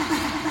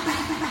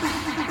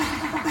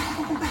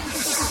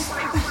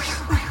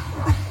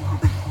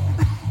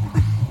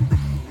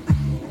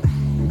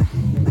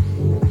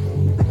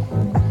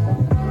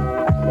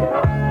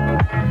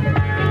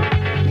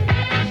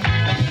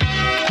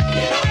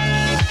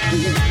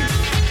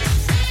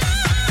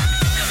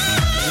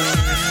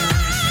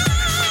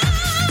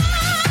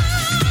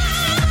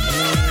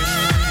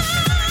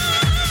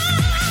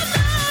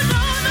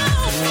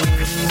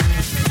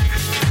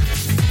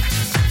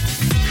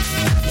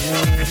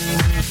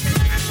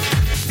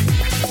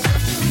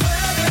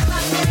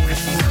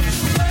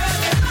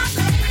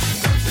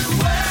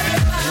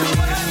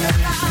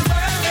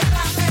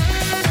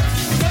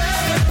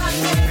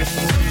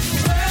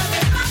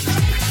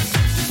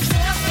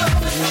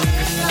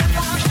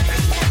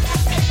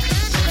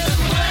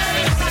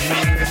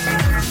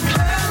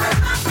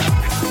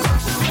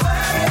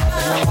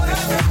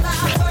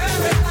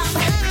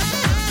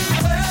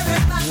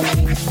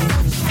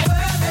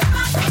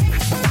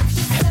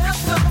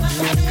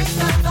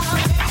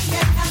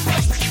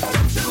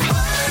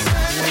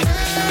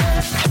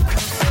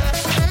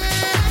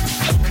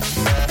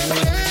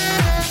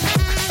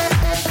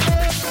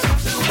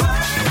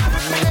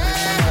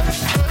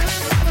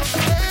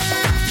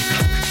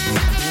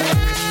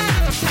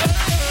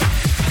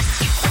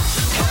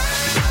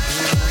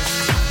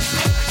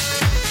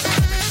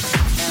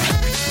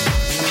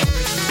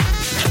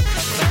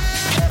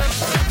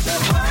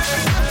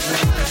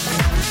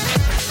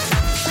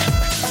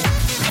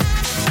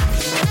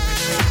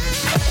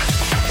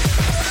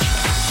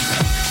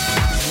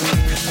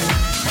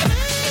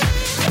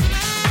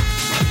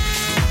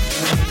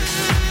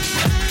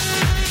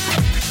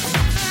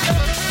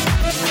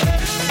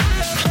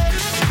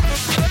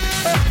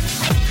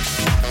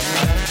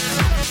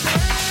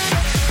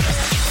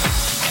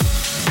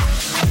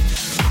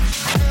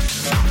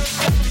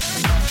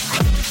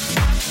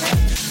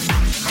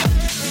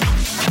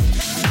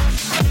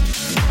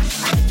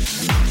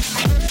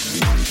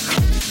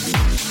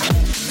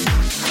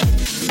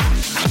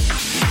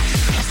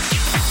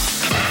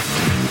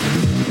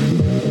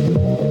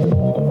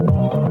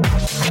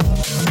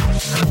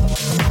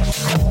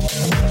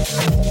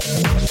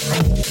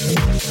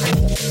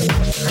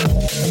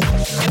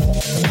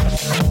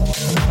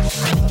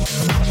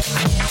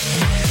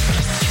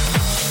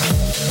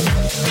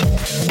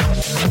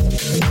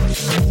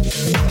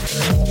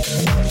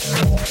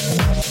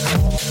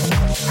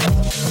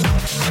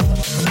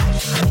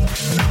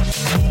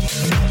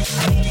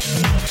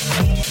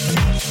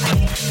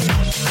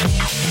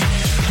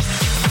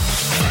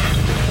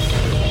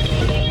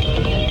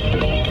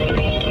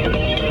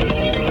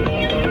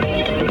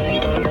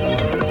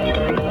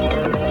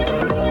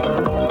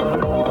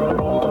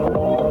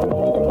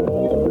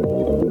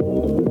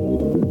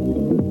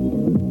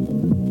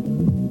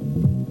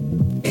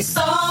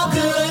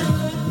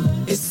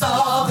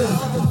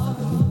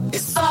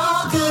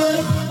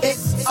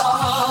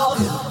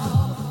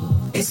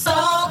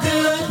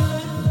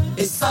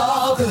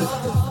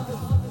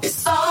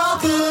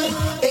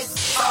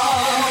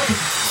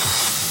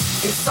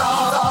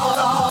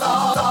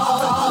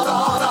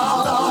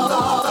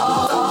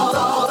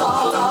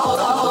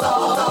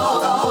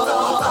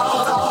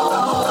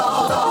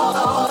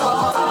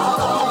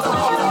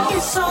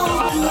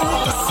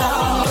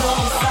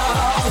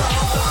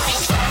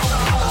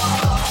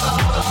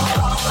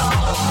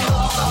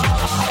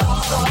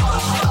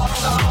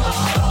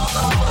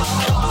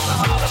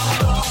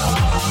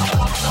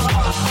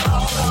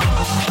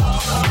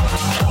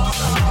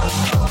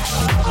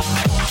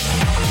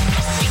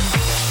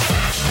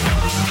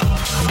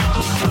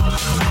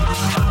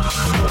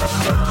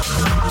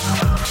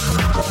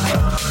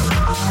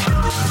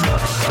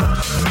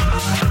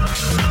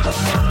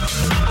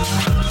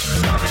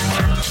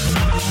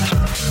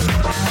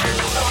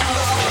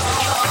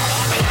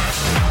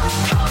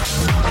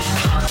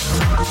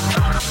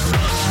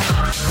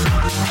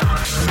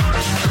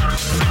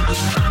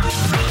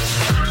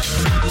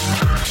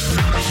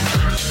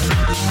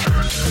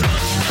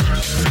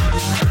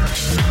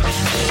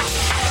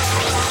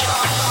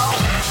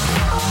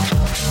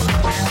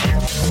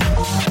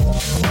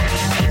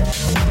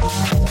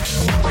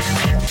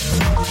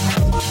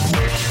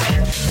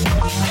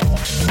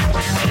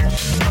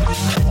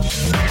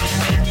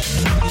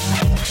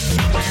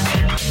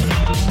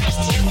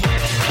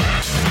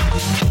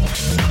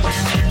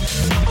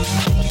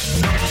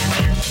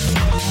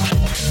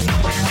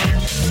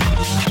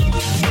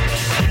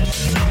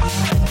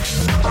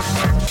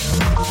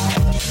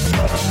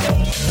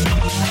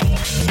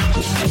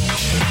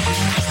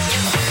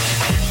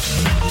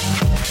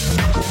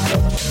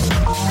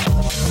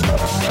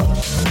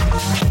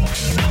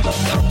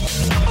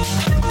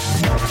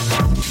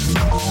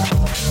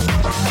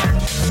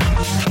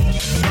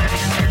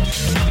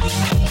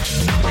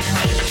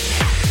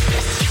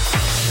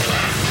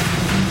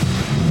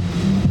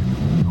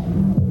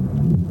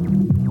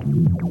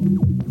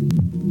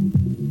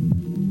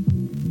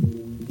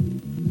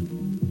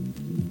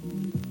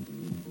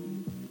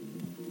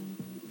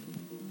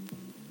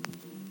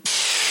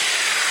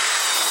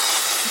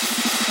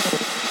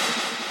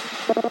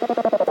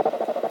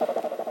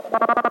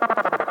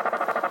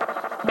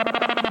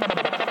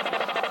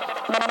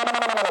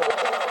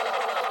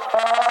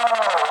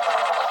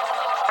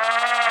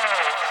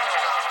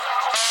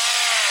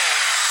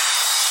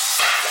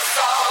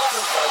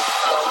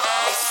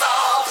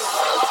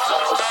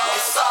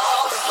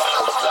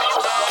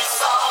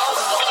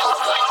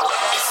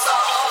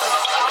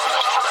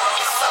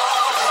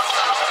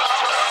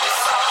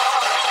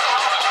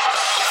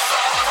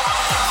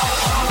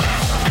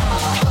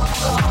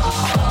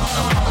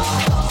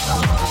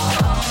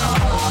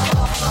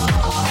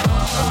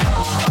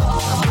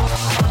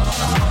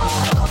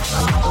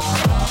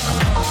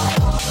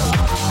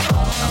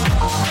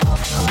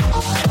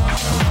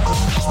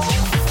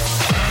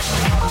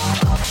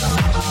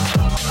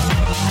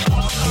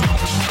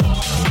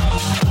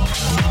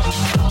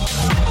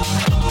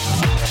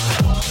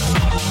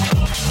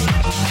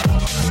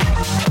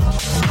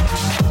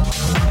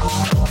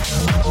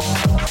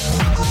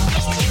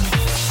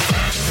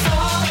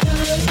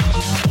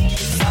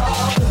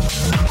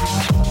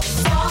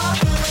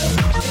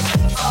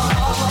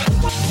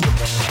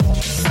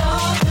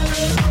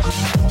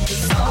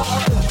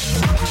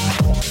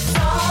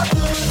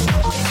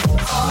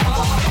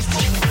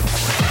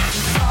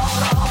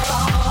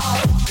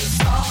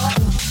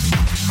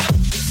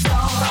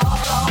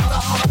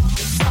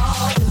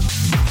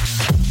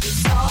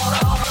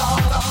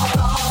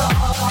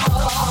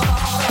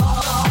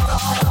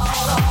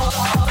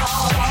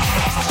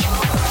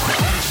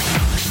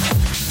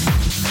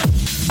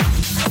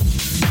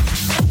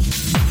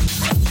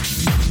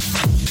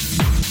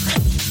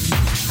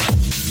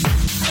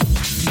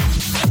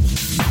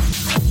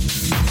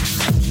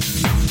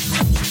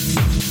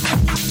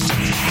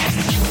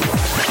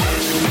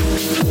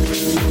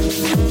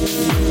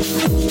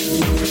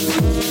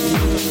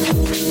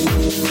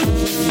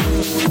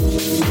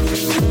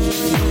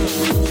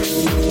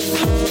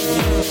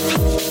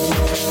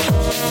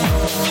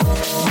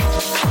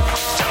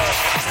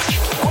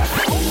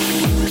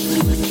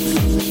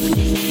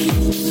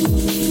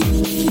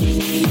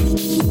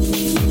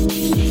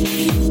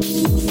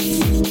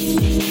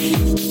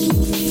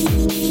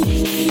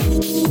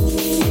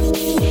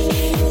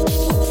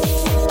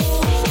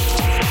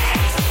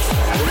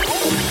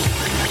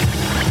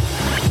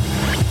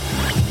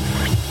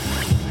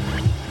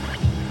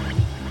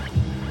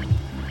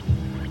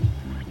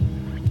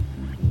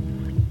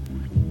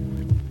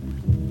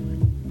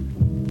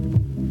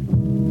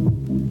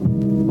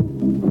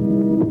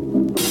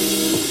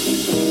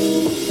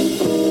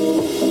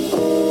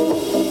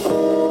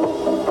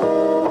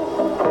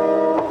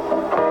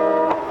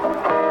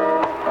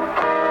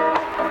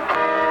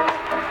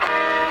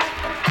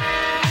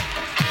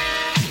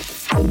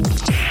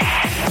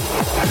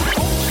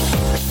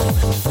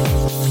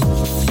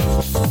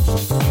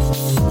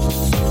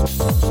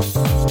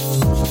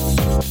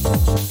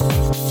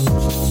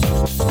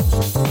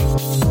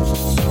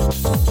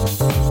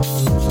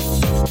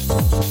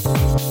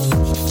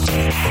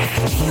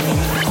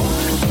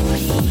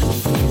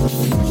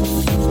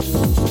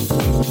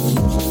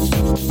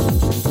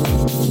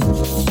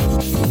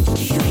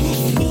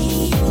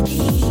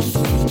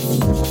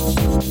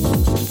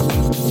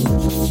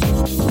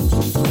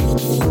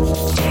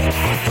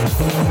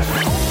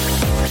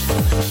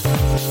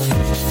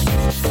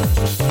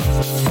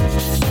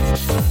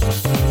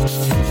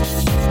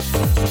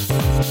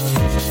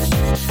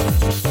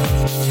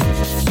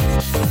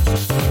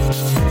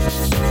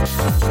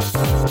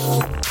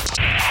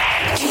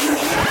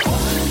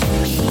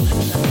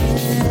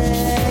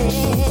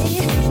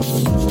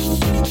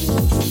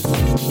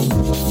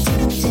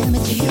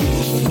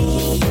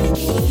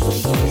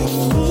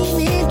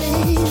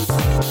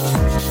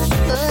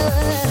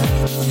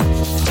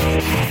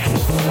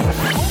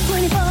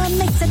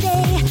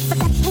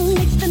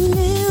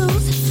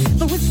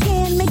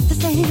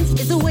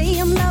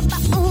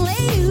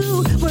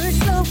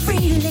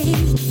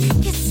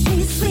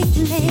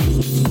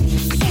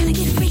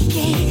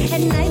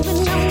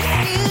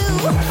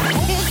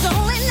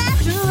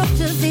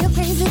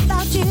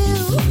 about you.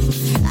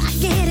 I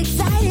get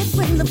excited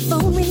when the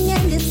phone rings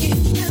and it's you.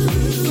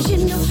 'Cause you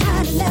know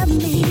how to love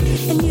me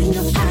and you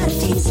know how to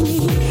tease me,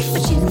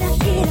 but you're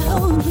not here to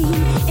hold me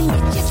and you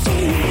just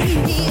can't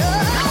leave me. Oh,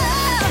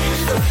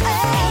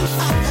 hey,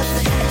 most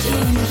of the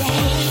time,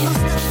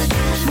 most of the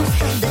time,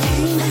 most of the time,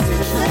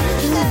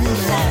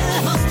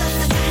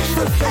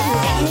 most of the time,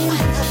 most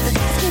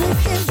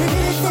of the time,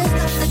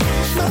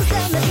 most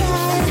of the time.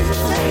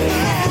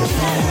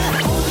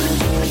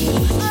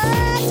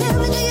 Tell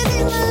me, do you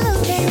need my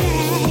love, baby?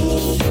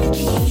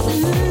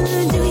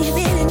 Do you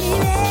really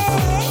need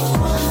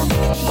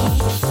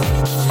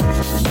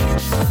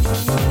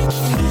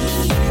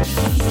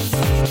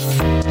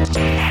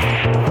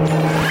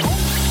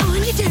on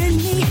your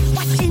journey,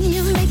 watching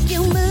you make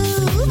your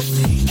move.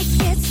 It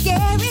gets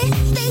scary,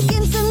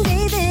 thinking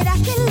someday that I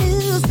can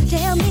lose.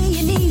 Tell me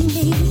you need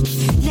me,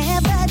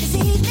 never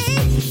deceive me,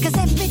 'cause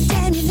every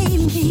time you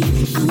leave me,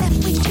 I'm left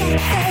with your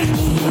face.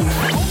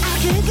 I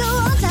could go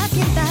on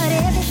talking about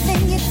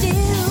everything you do.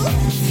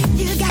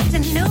 You got to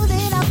know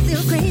that I'm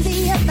still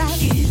crazy about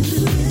you.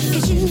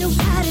 'Cause you know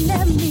how to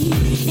love me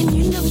and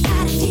you know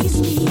how to tease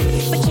me,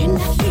 but you're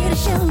not here to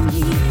show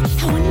me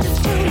how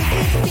wonderful it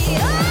could be.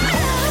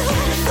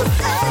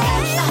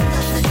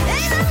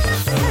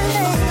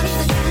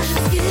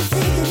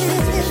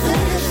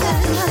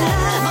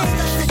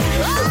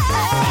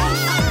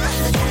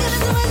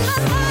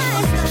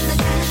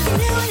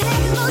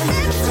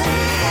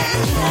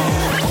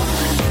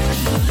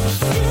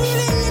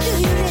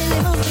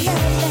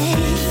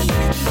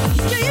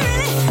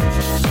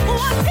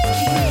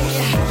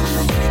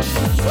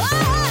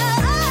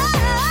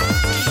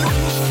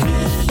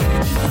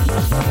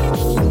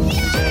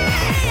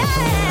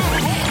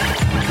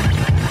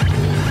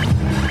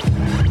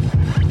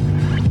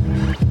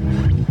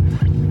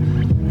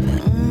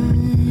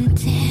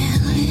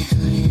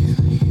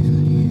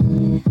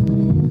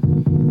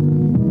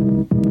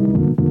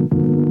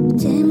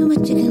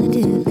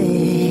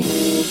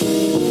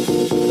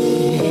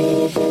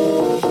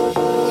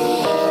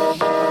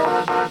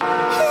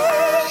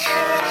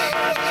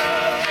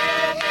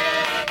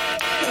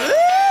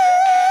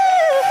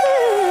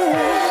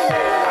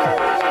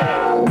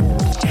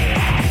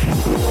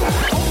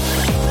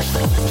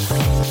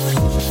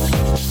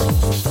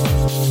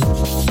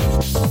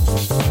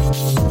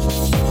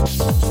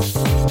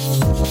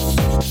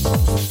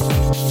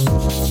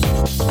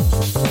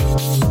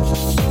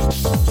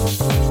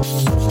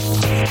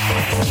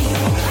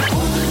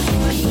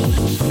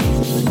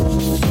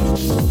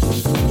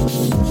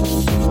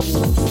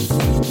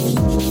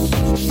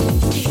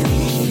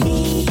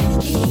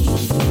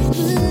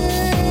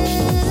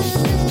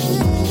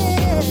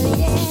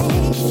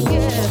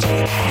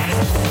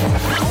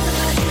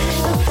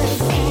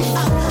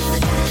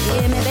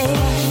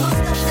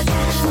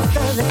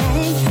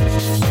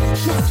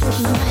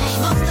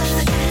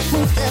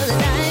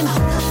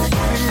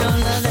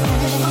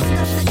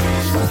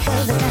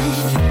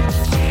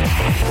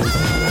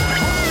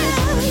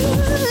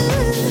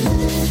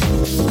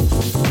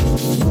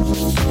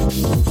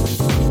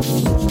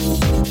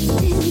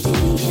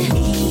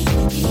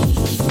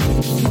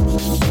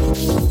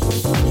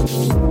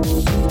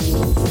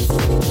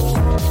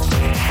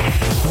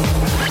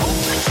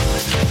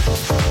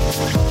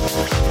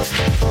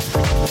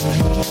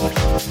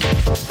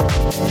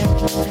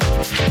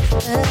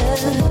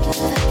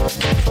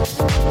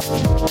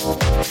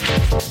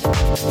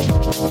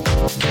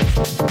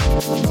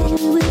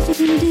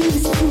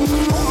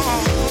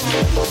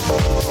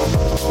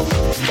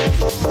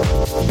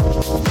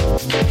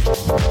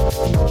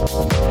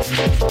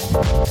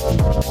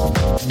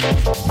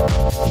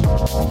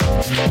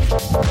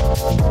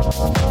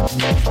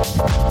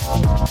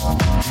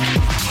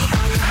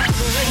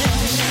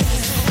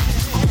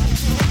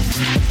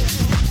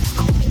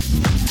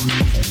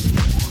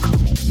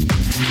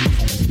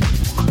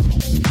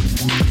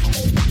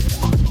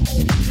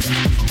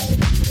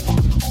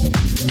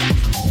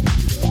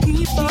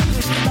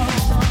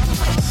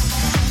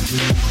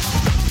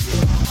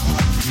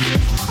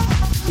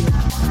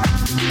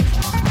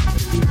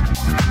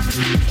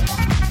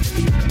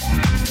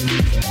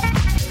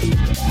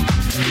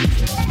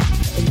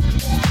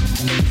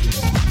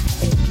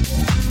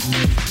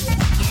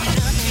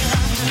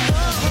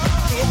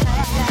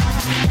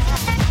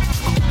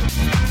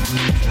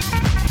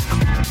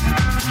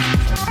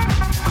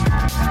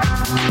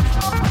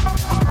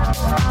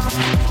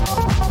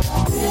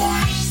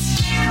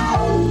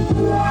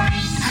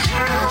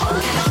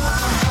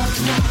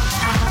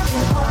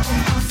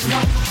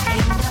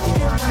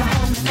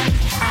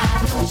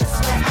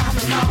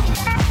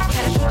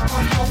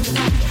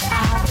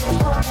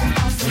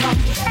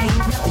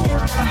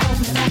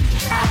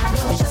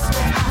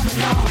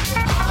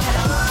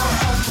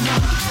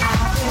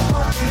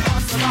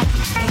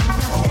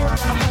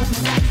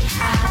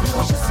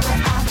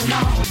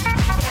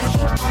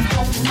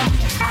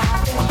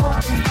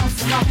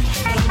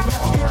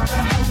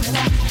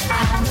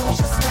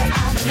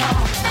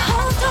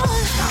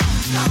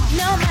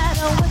 No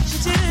matter what you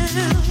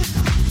do,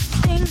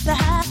 things are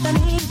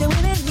happening the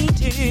way they need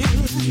to.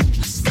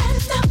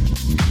 Stand up,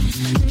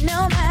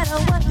 no matter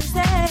what we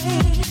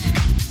say.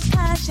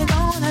 Cause you're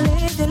gonna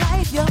live your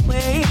life your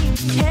way.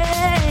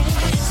 Hey,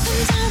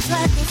 sometimes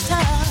life is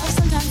tough.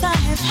 Sometimes I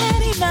have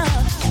had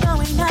enough.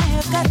 Knowing I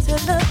have got to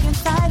look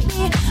inside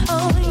me.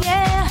 Oh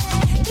yeah,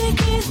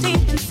 digging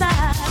deep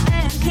inside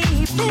and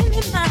keeping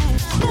in mind.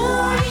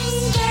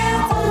 Knowing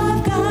that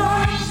I've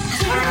got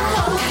to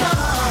hold on.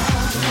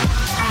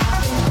 I've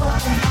been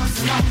holding on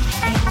so long.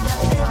 Ain't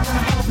nothing gonna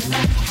hold me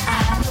back.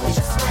 I know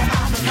just where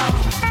I belong.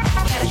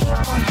 Gotta keep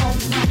on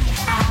holding on.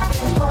 I've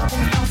been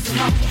holding on so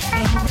long.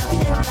 Ain't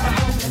nothing gonna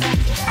hold me back.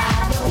 I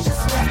know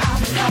just where I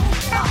belong.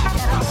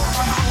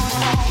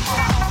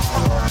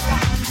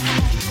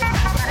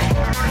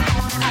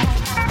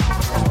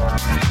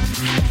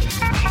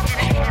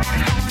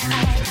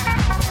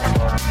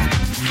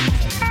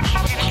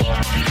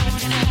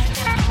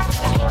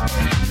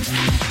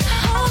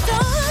 Hold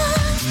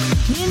on,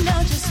 you know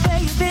just where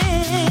you've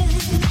been,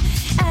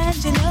 and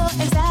you know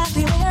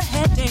exactly where you're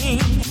heading.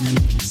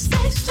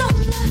 Stay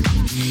strong,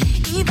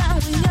 even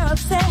when you're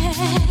upset,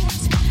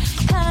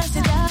 cause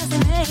it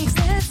doesn't make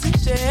sense to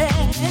share.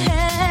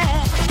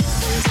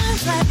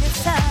 Sometimes life is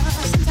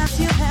tough, sometimes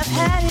you have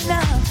had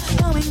enough,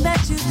 knowing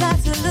that you've got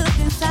to look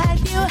inside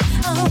you.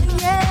 Oh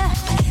yeah,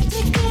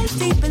 digging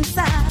deep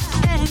inside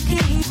and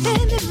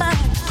keeping in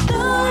mind,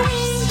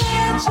 knowing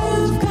that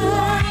you've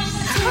got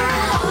to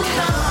hold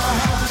on.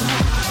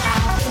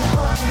 I've been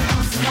holding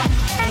on so long,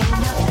 ain't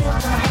nothing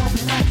gonna hold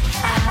me back.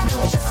 I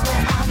know just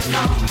where I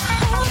belong.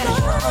 Hold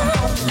on.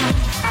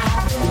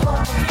 I've been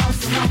holding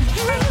on so long,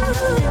 ain't nothing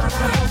gonna hold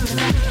me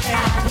back.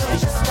 I know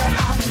just where I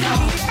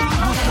belong. I've been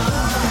holding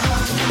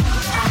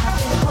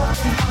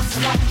on so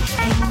long,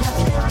 ain't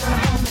nothing gonna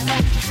hold me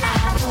back.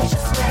 I know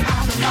just where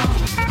I belong.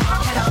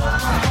 I've been holding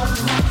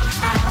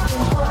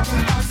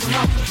on so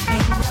long,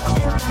 ain't nothing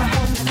gonna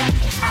hold me back.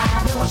 I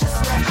know just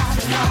where I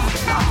belong.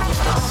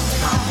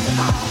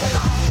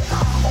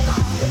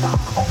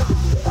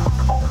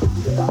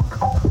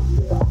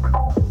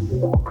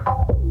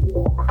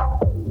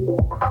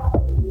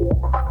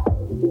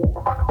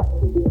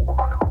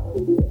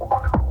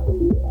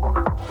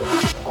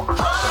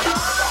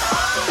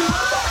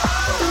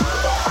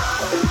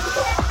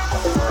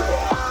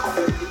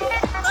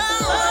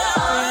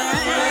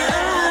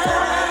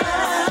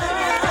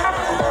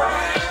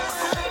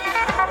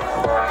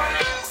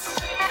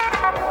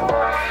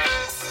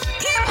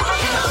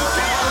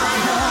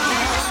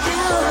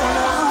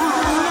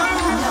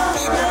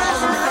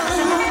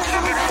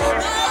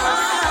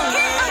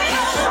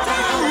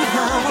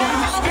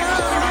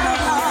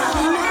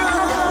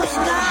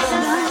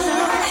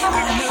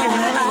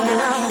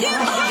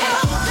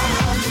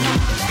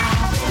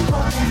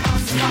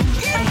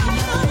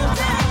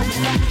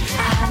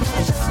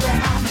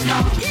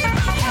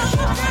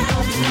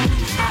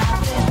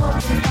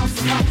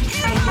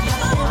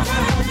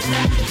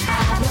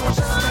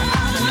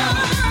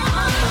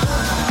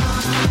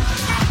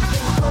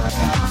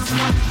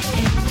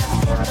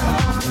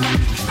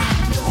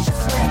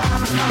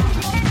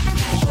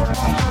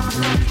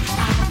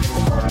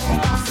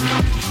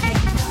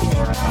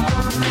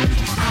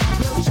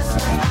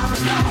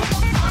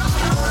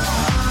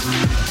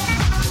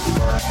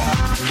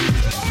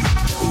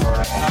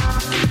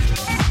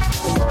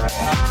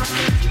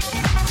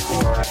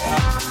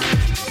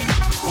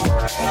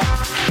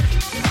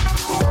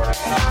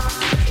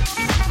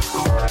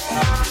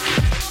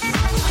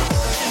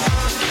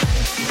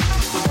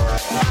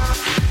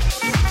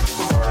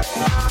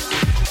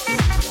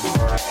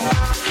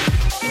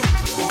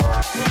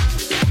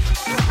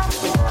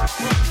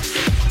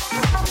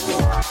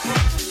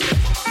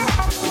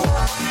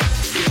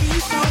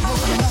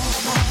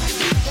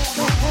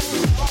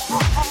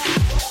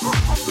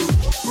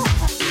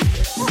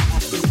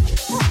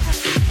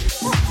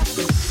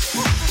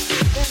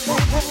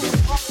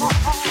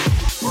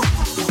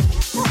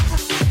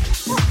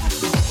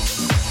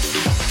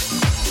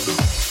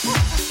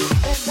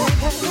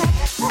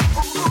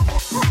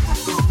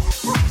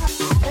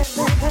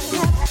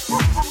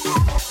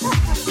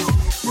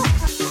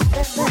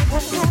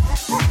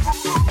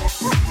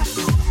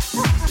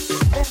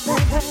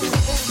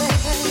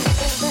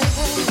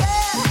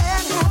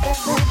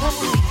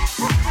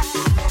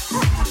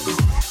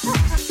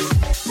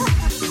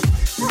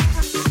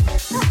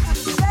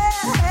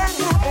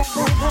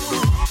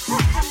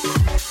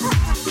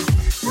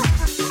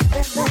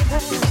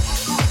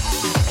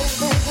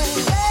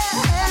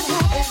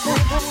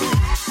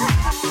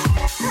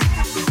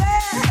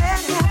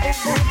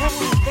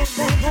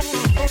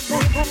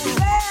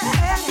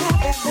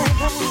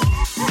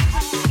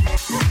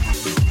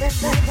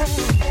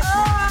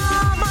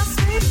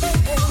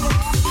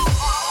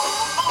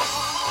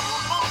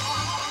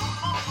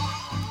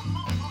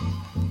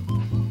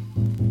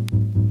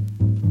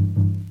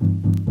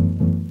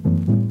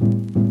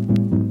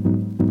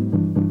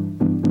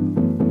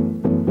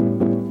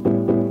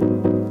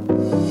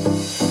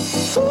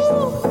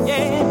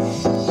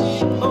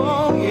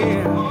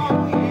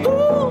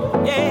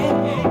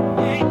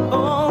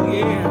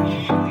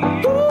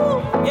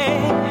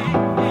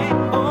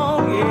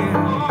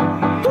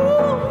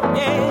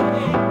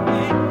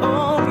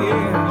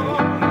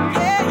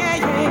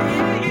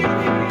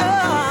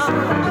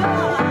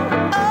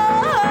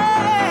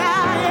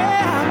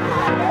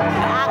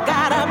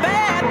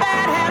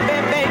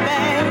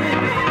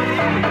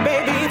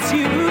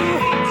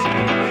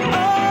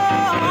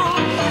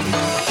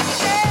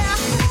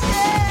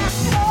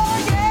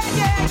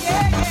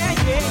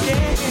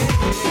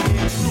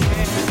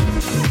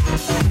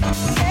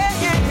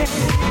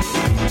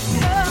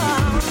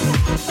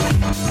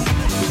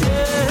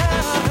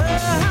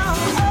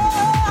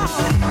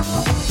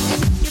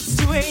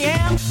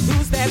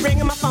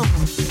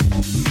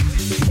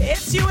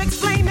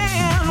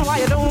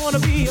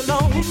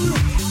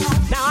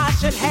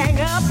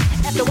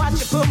 after what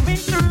you put me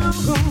through.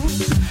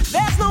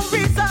 There's no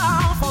reason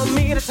for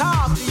me to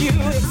talk to you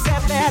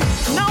except that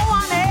no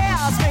one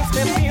else makes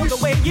me feel the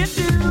way you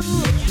do.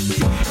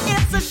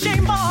 It's a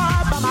shame, boy,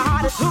 but my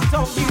heart is hooked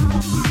on you.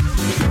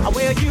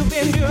 Well, you've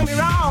been doing me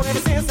wrong ever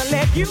since I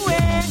let you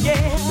in,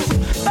 yeah.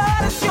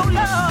 But it's your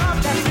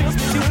love that fills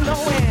me to no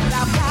end.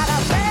 I've got a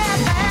bad,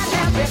 bad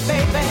habit,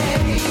 baby.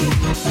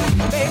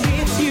 Baby,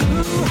 it's you.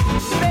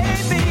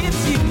 Baby,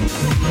 it's you.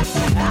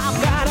 I've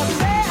got a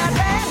bad,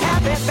 bad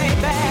habit,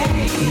 baby.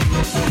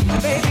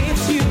 Baby,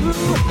 it's you.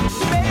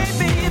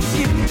 Baby, it's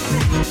you.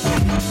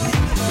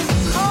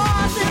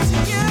 'Cause it's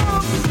you.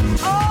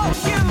 Oh,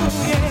 you,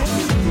 yeah.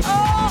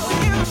 Oh,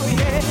 you,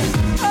 yeah.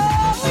 Oh,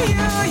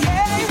 you,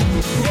 yeah.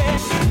 Yeah,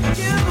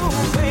 you,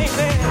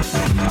 baby.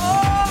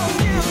 Oh,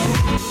 you,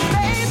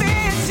 baby,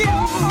 it's you.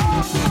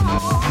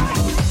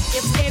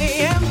 It's 8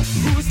 a.m.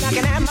 Who's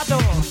knocking at my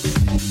door?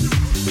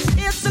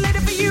 It's a lady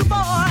for you,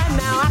 boy.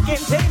 Now I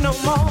can't take no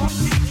more.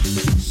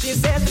 She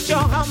says that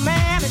you're her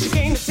man and she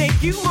came to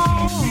take you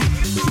home.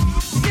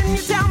 Didn't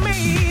you tell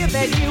me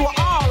that you were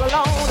all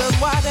alone and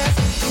why there's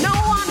no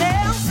one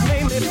else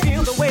made me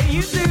feel the way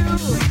you do?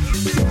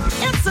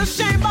 It's a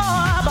shame,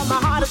 boy, but my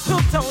heart is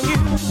hooked on you.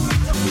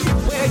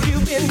 Well,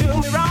 you've been doing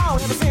me wrong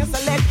ever since I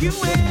let you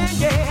in,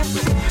 yeah.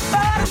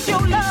 But it's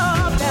your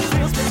love that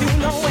fills me to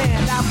no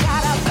end. I've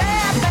got a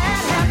bad,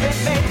 bad habit,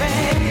 baby.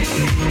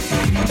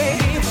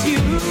 Baby, it's you.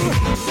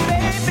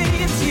 Baby,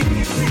 it's you.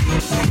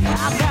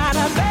 I've got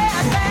a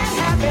bad, bad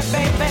habit,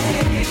 baby.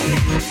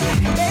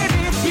 Baby,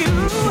 it's you.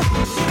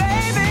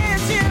 Baby,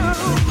 it's you.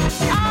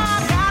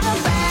 I've got a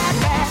bad,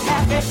 bad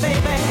habit,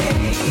 baby.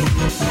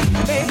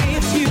 Baby,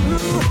 it's you.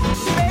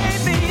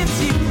 Baby, it's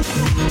you.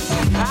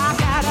 I've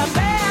got a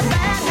bad,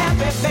 bad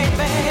habit,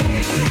 baby.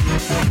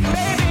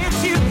 Baby,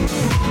 it's you.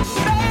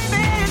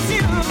 Baby, it's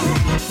you.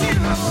 It's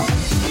you.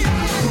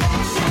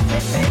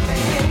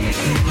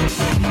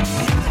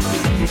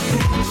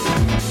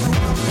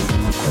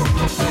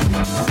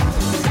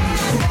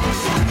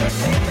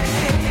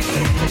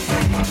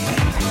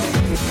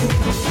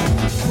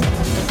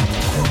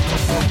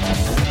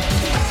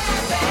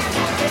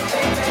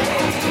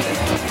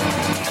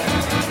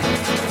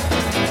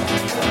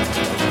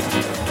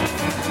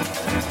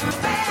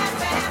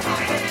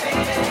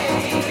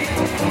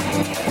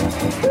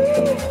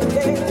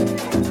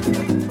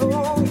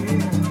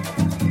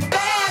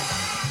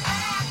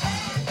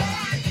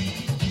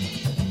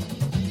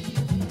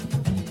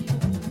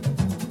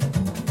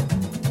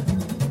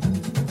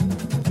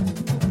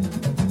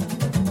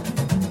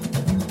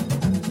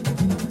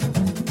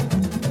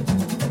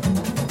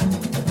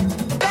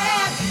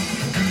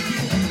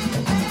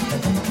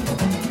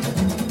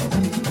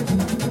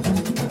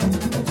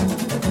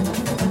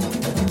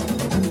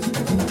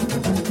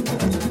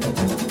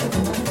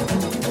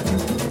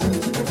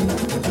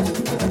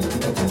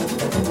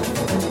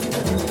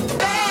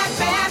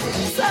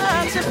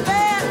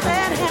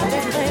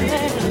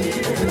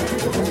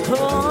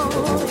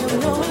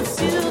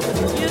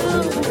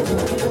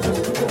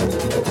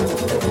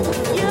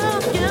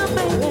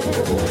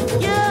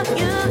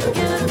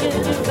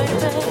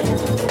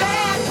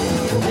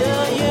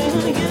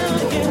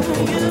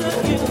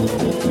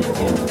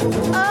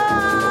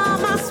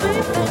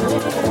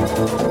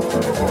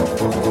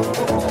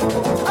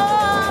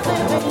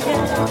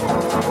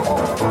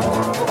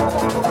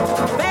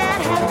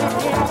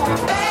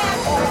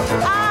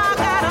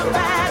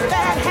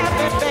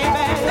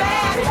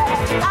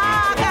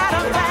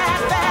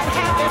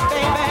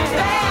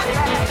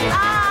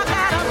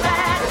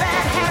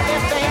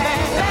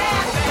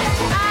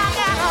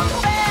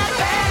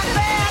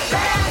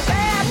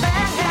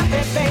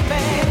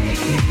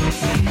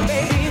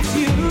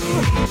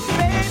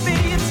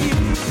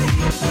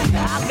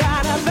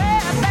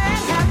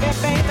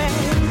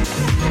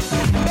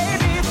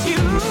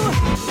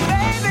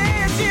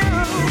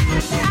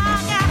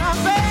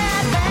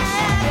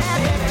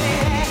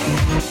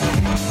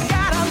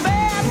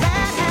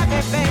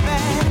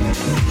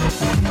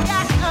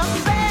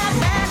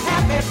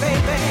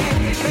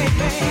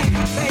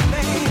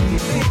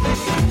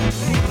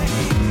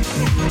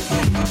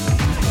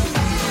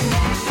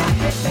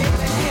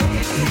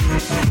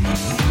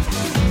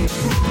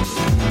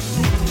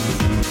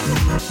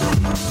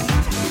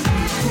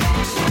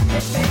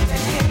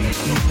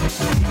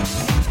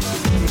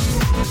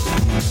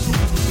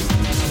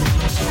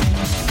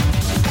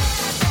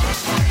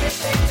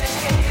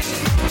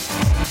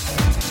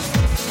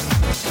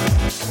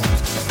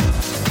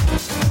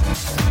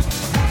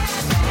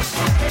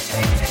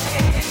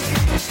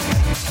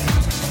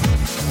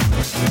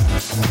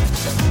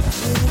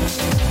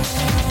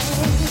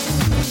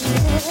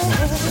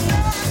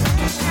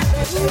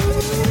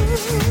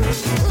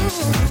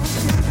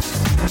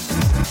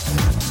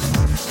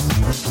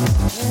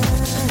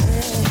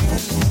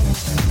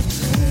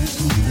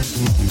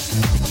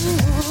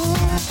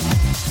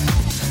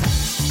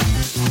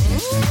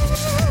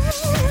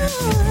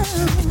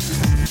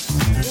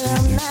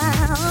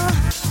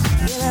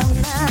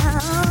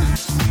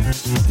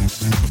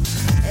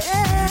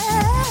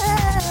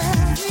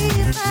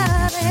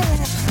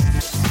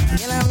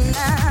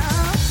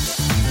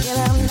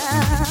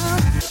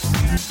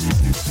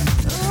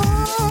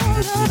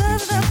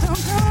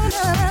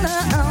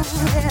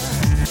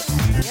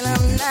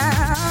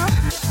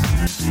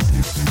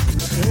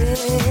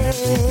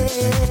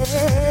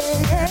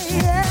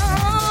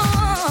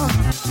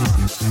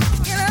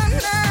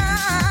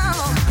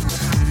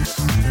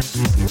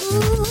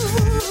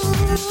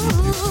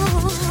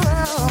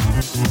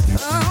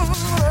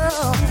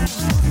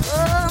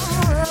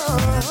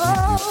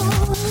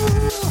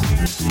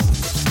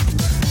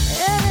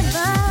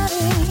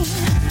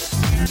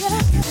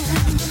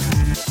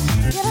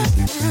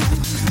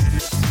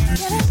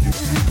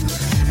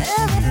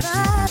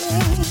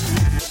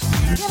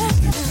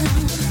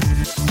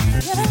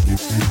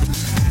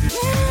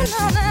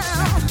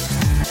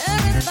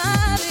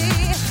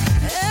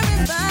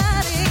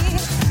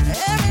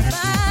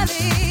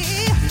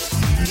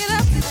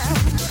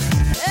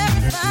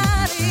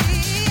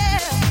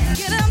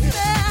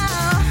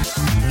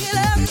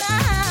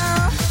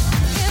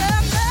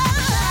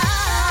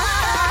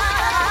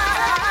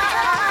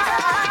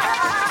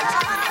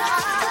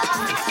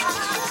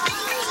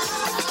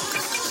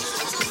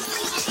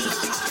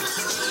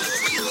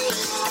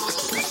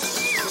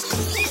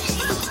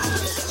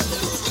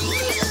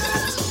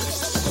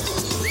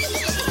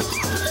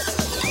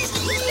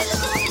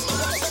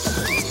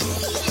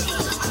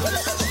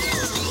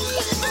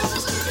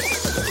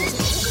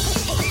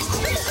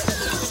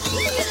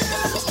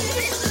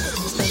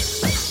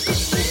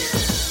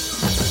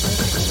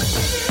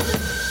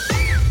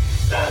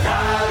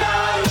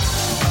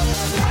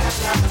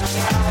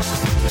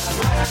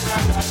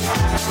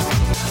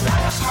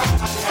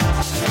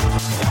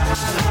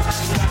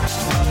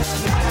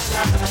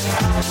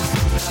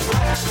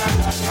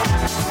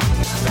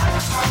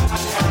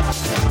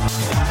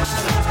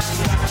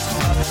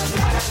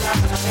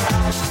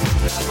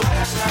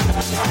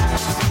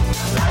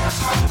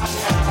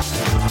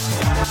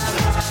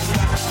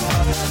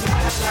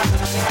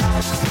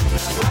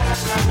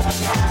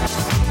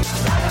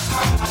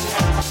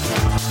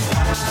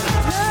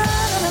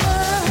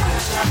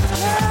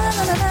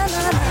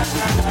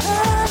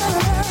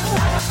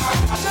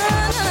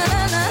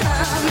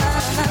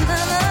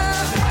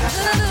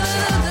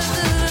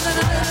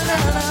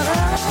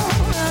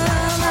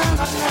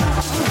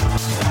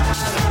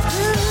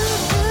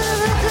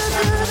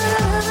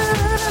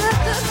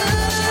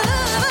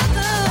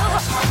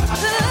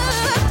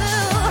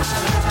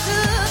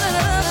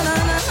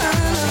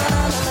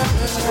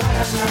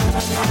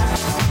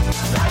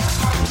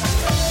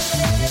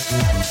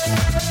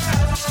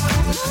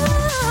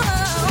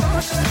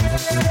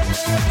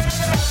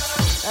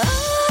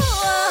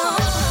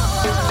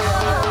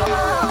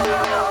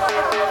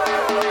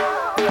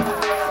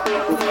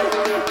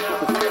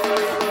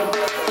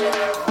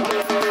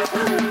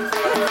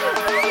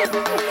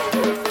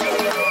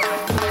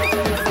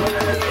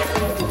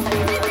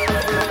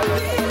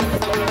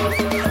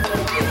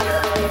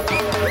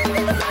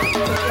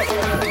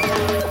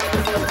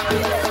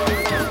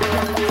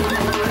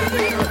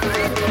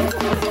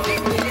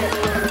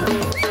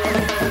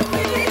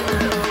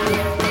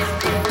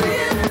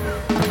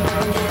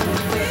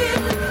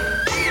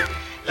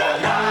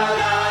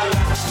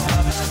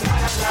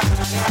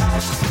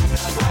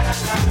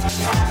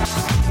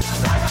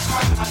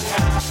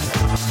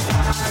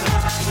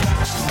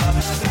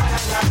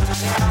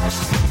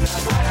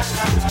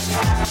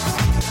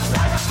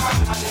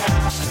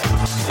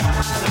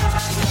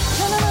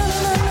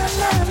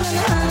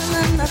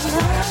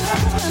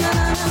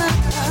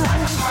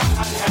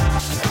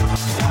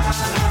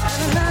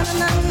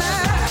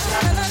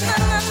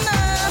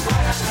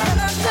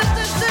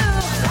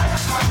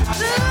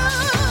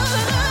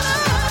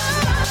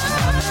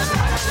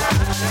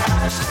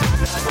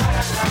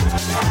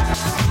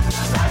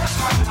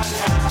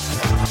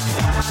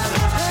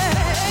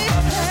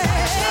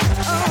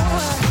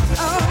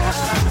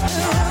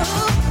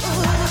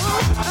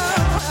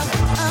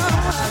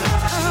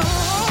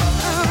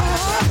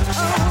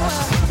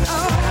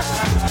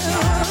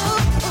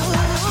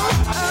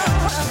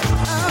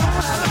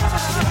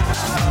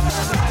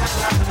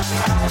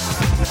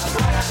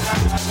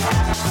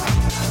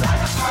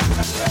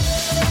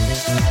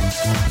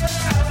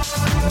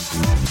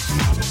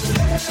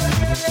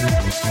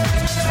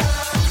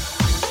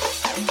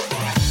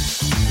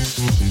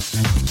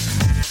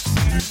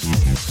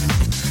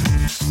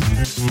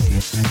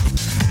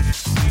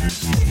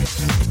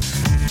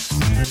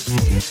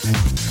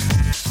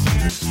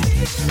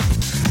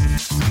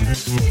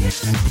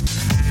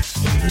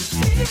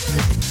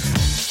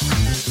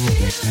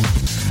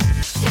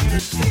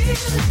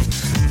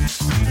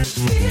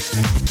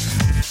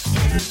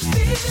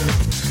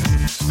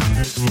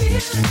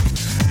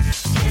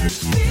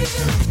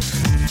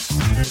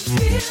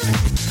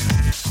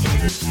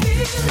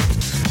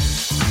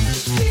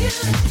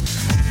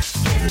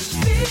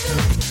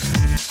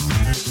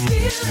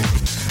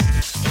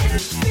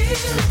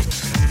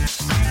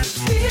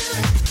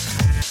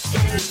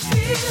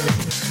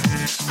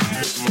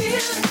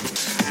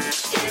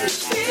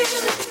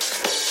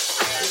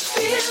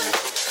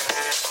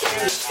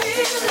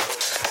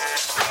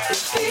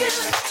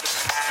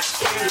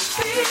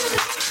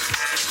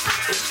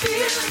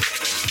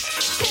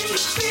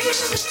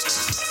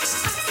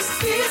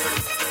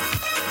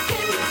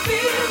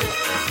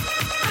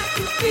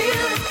 Feel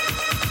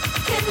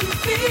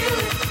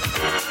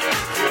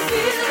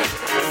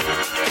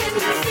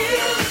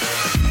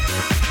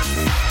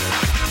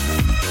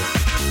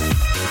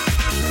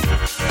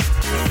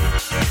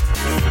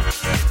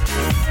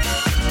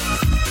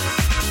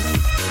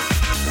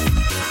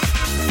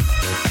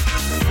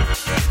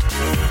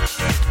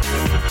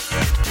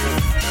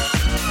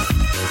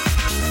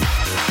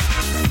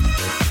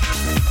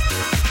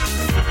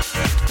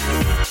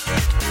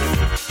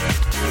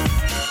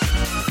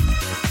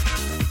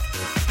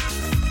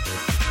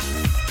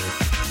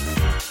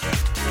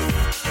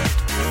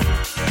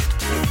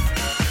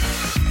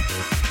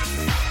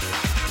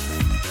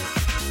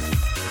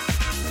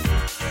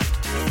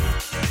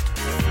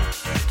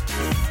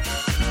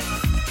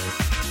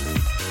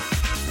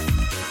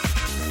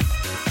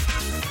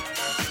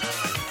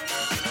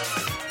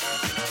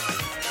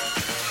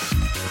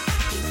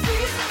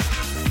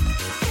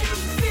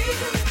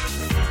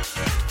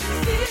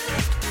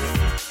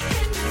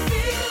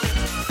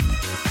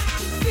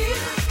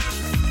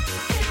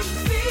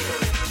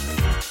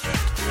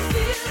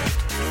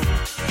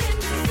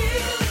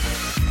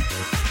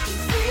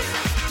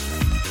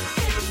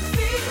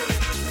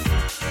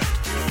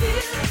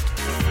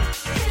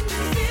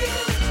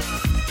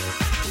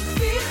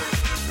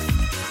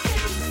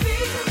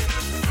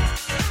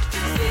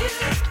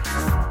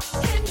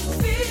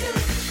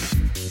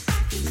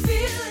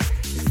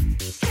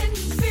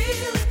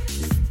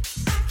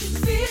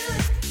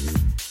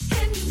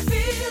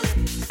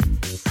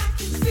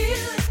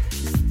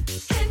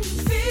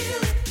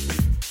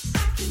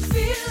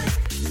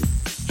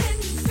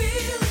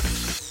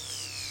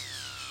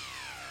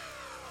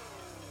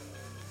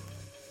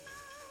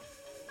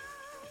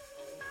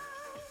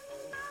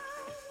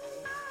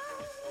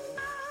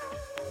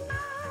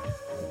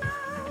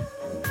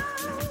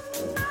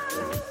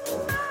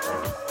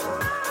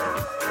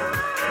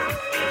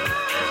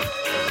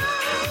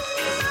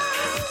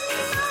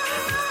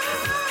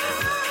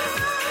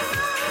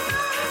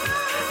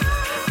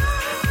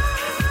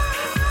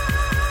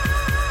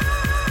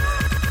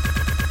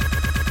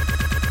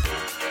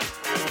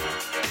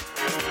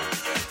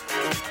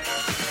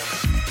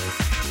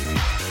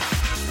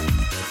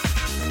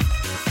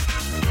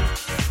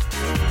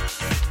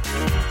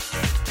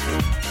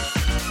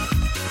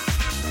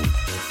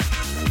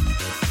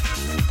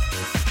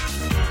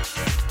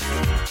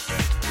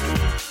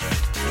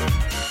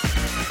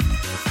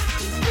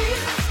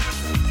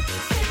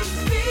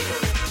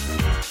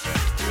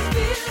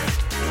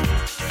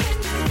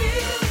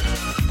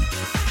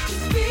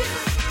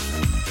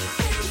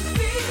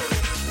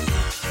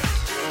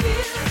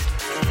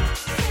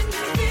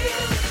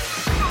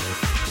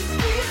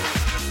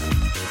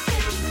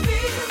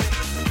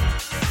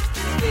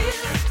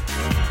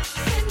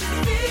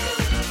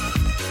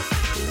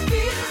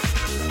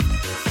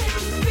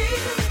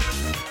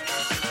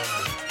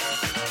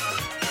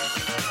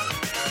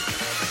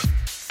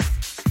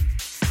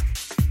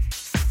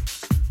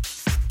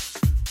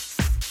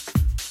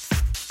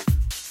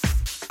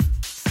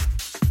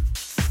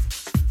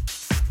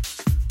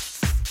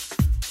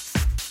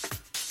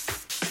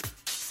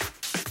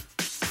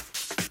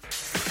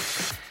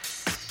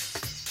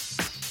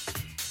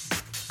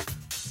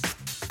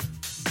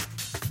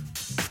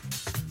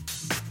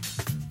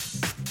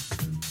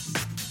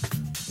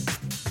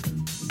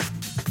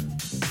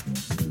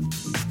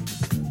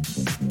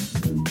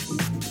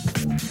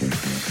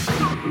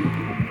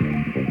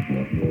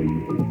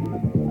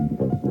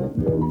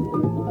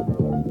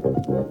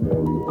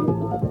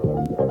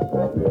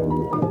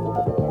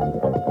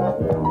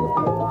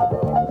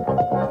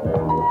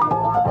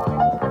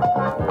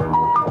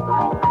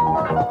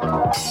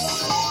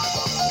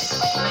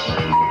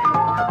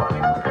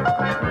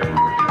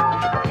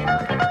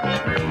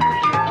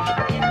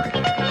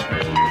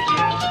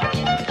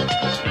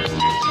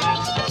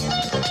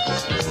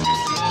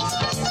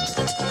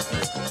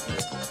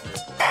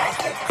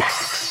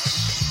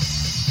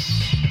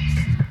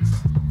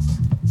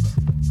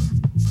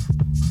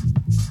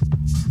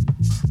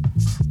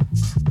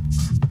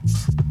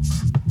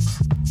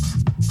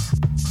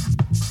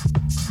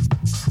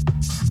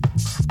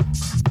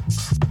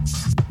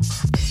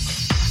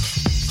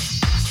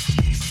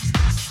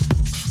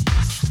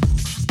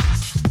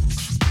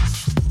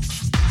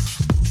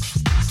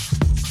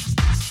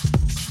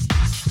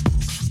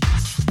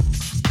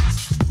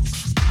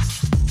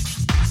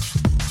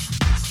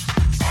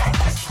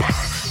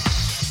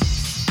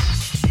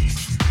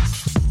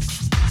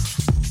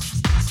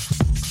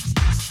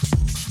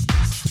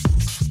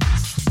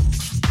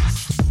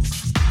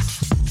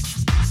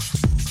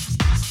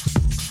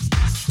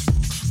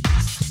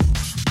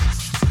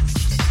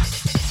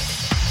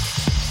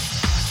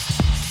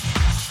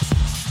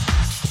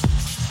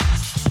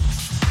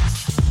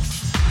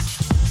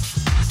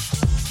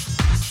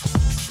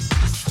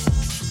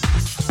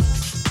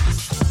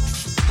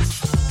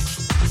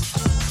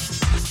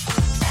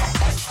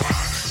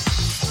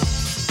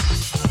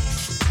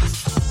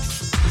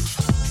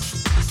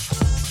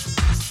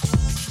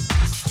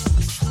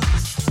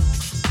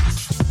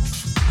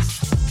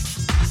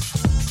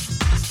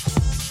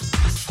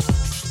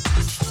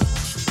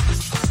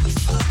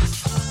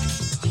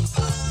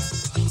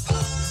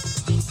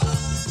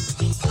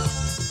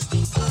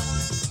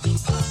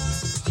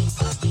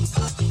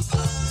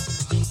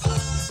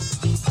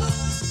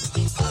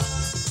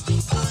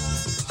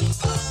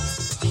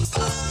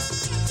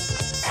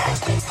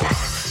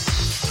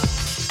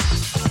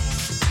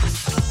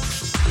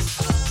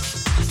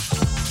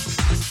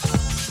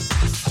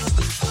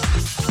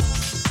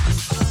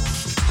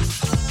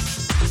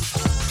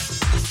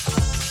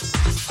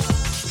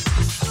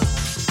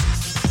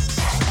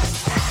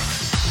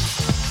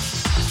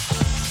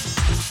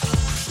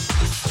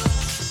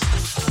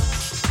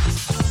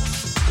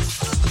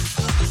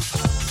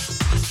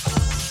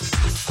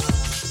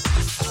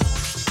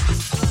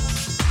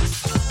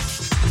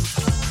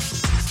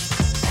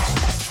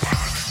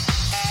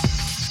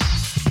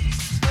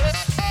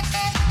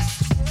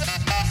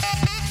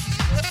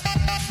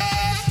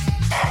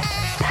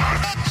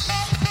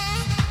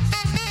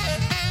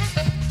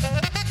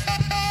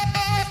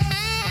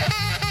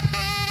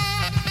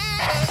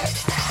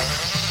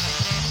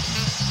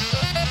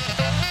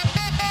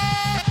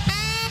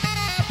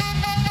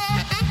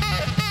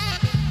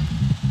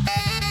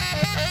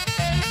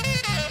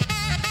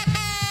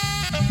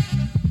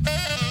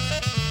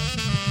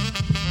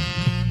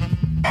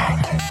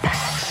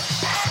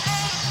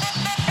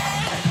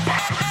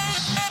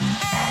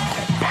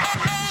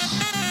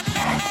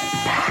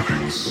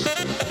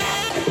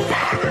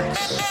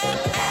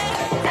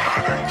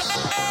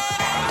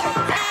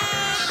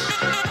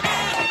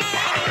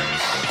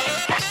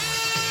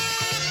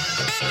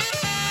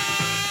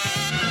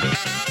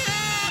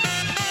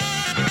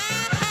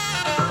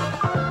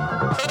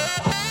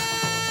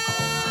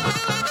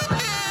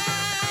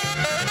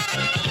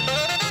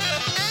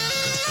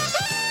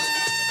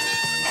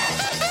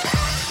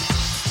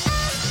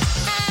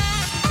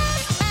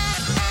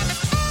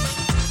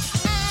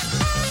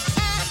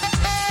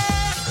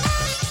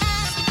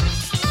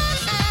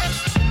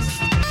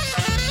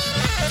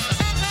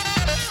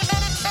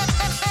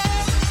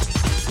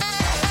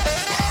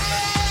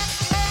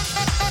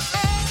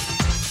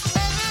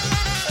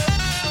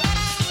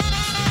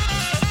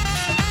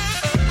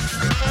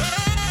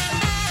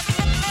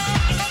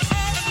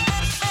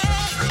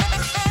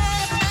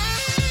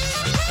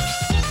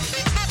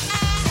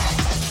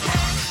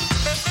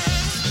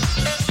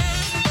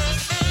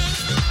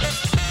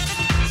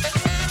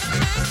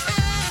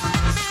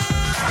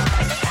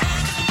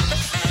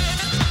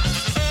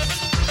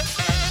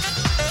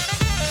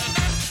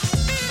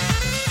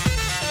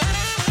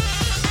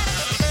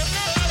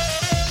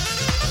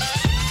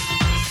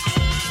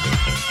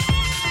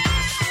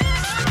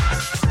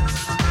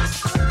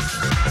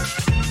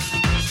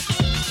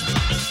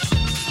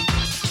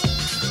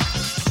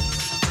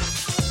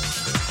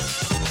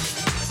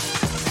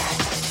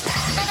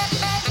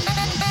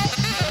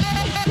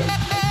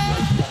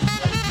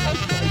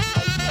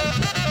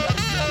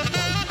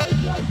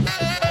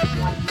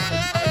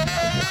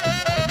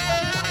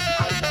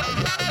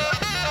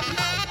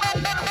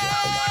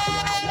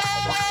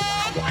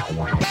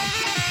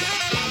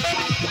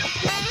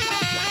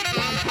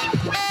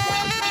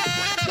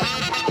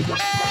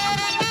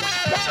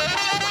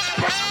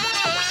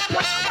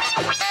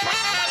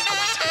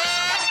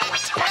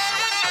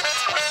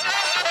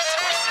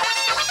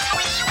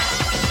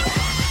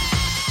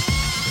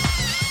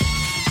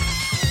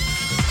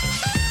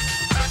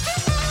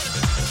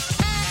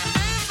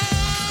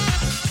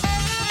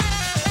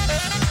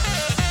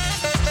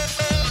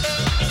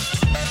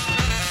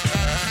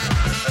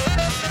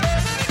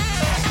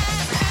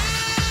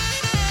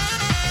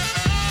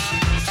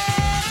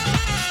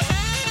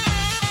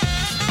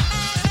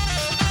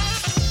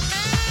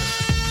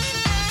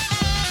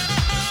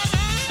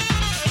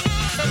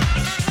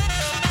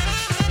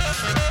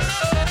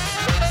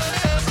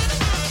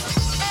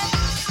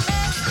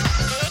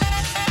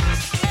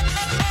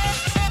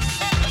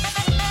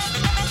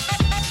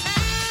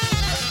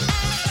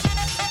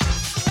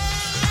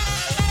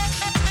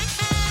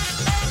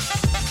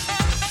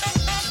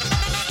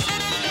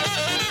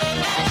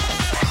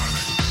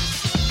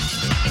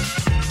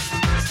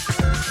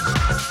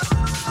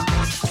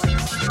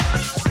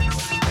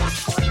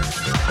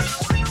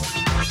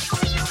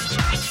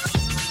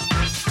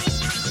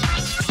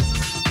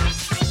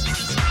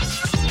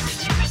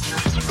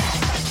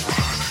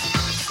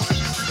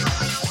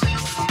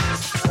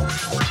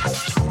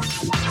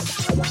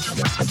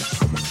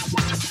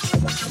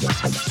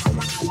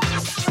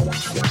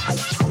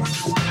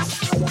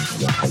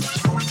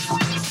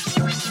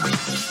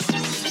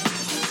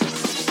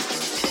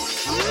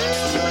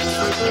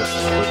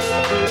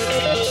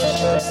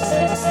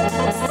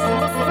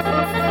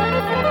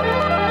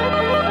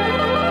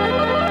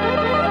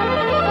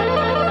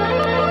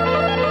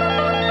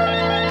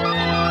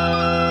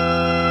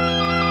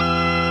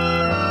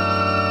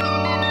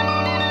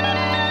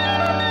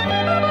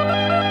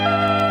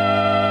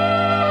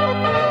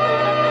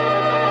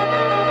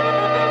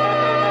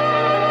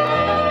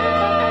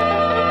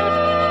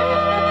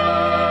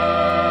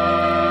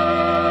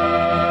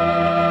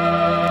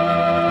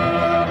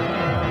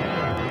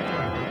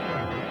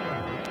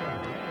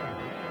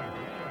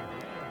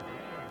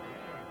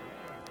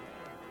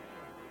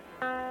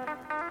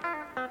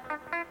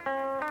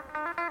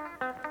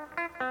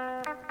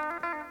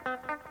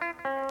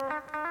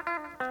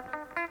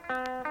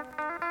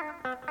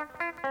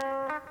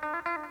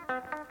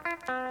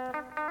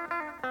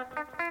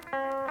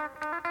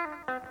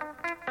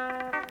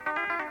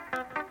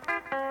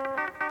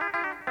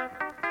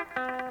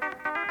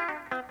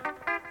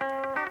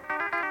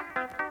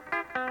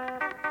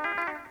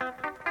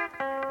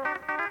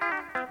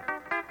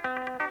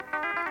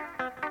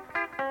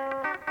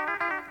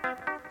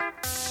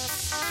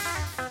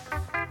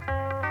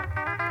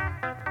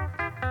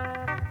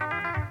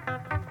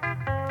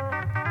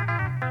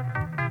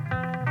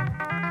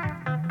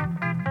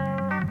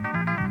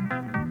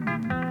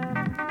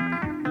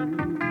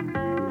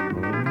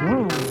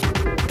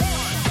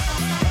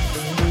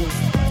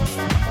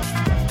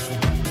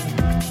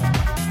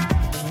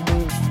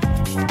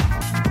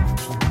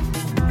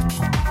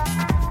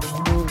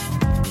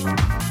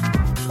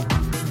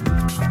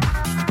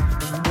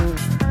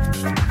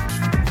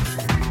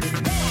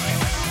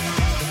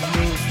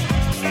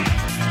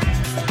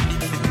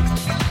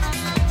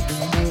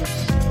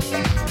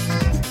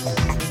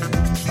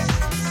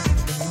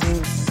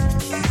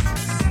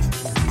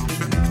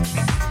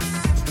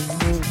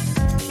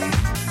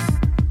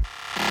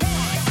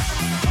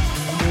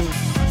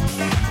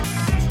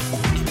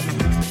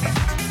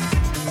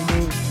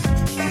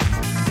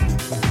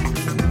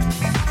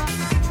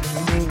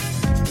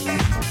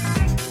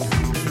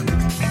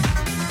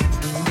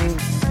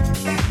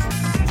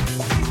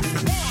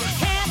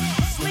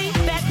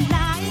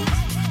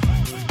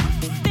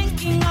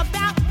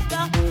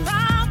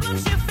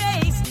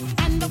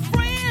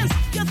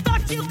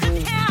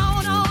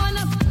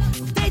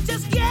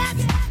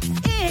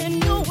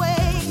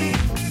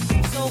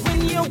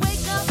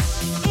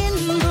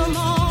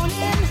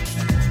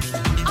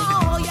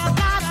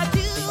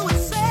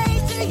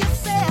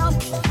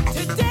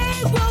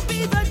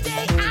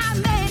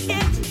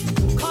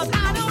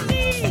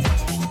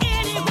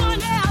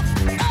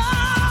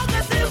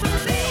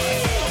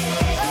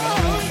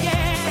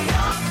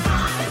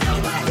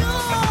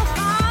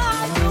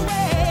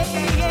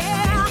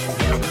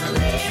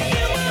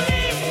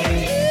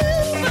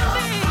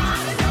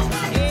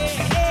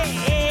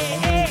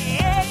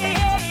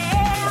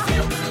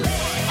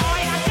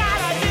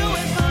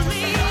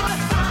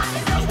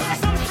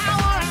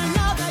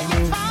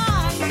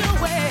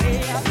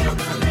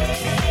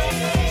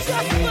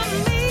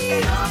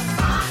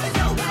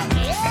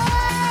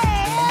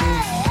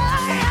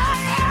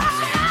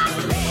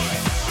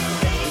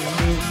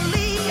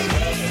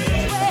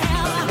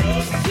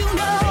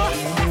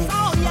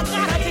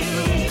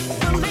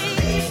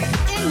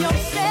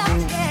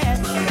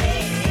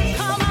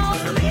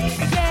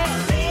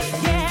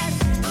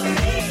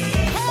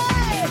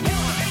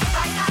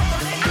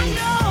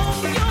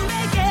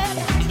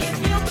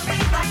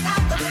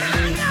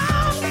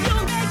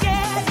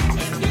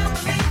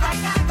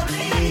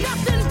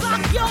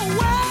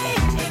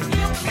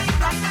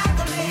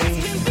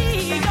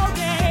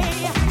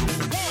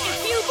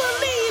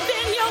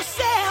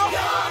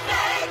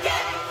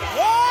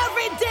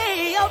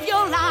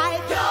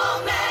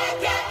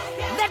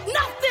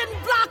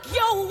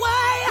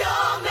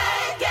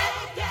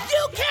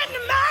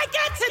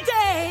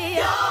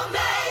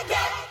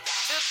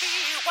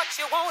what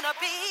you want to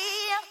be,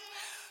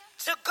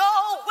 to go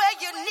where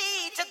you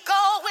need to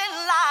go in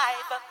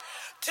life,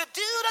 to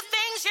do the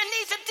things you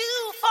need to do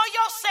for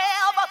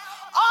yourself.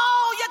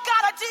 All you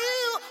gotta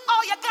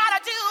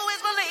do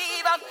is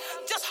believe.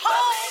 Just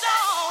hold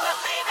on.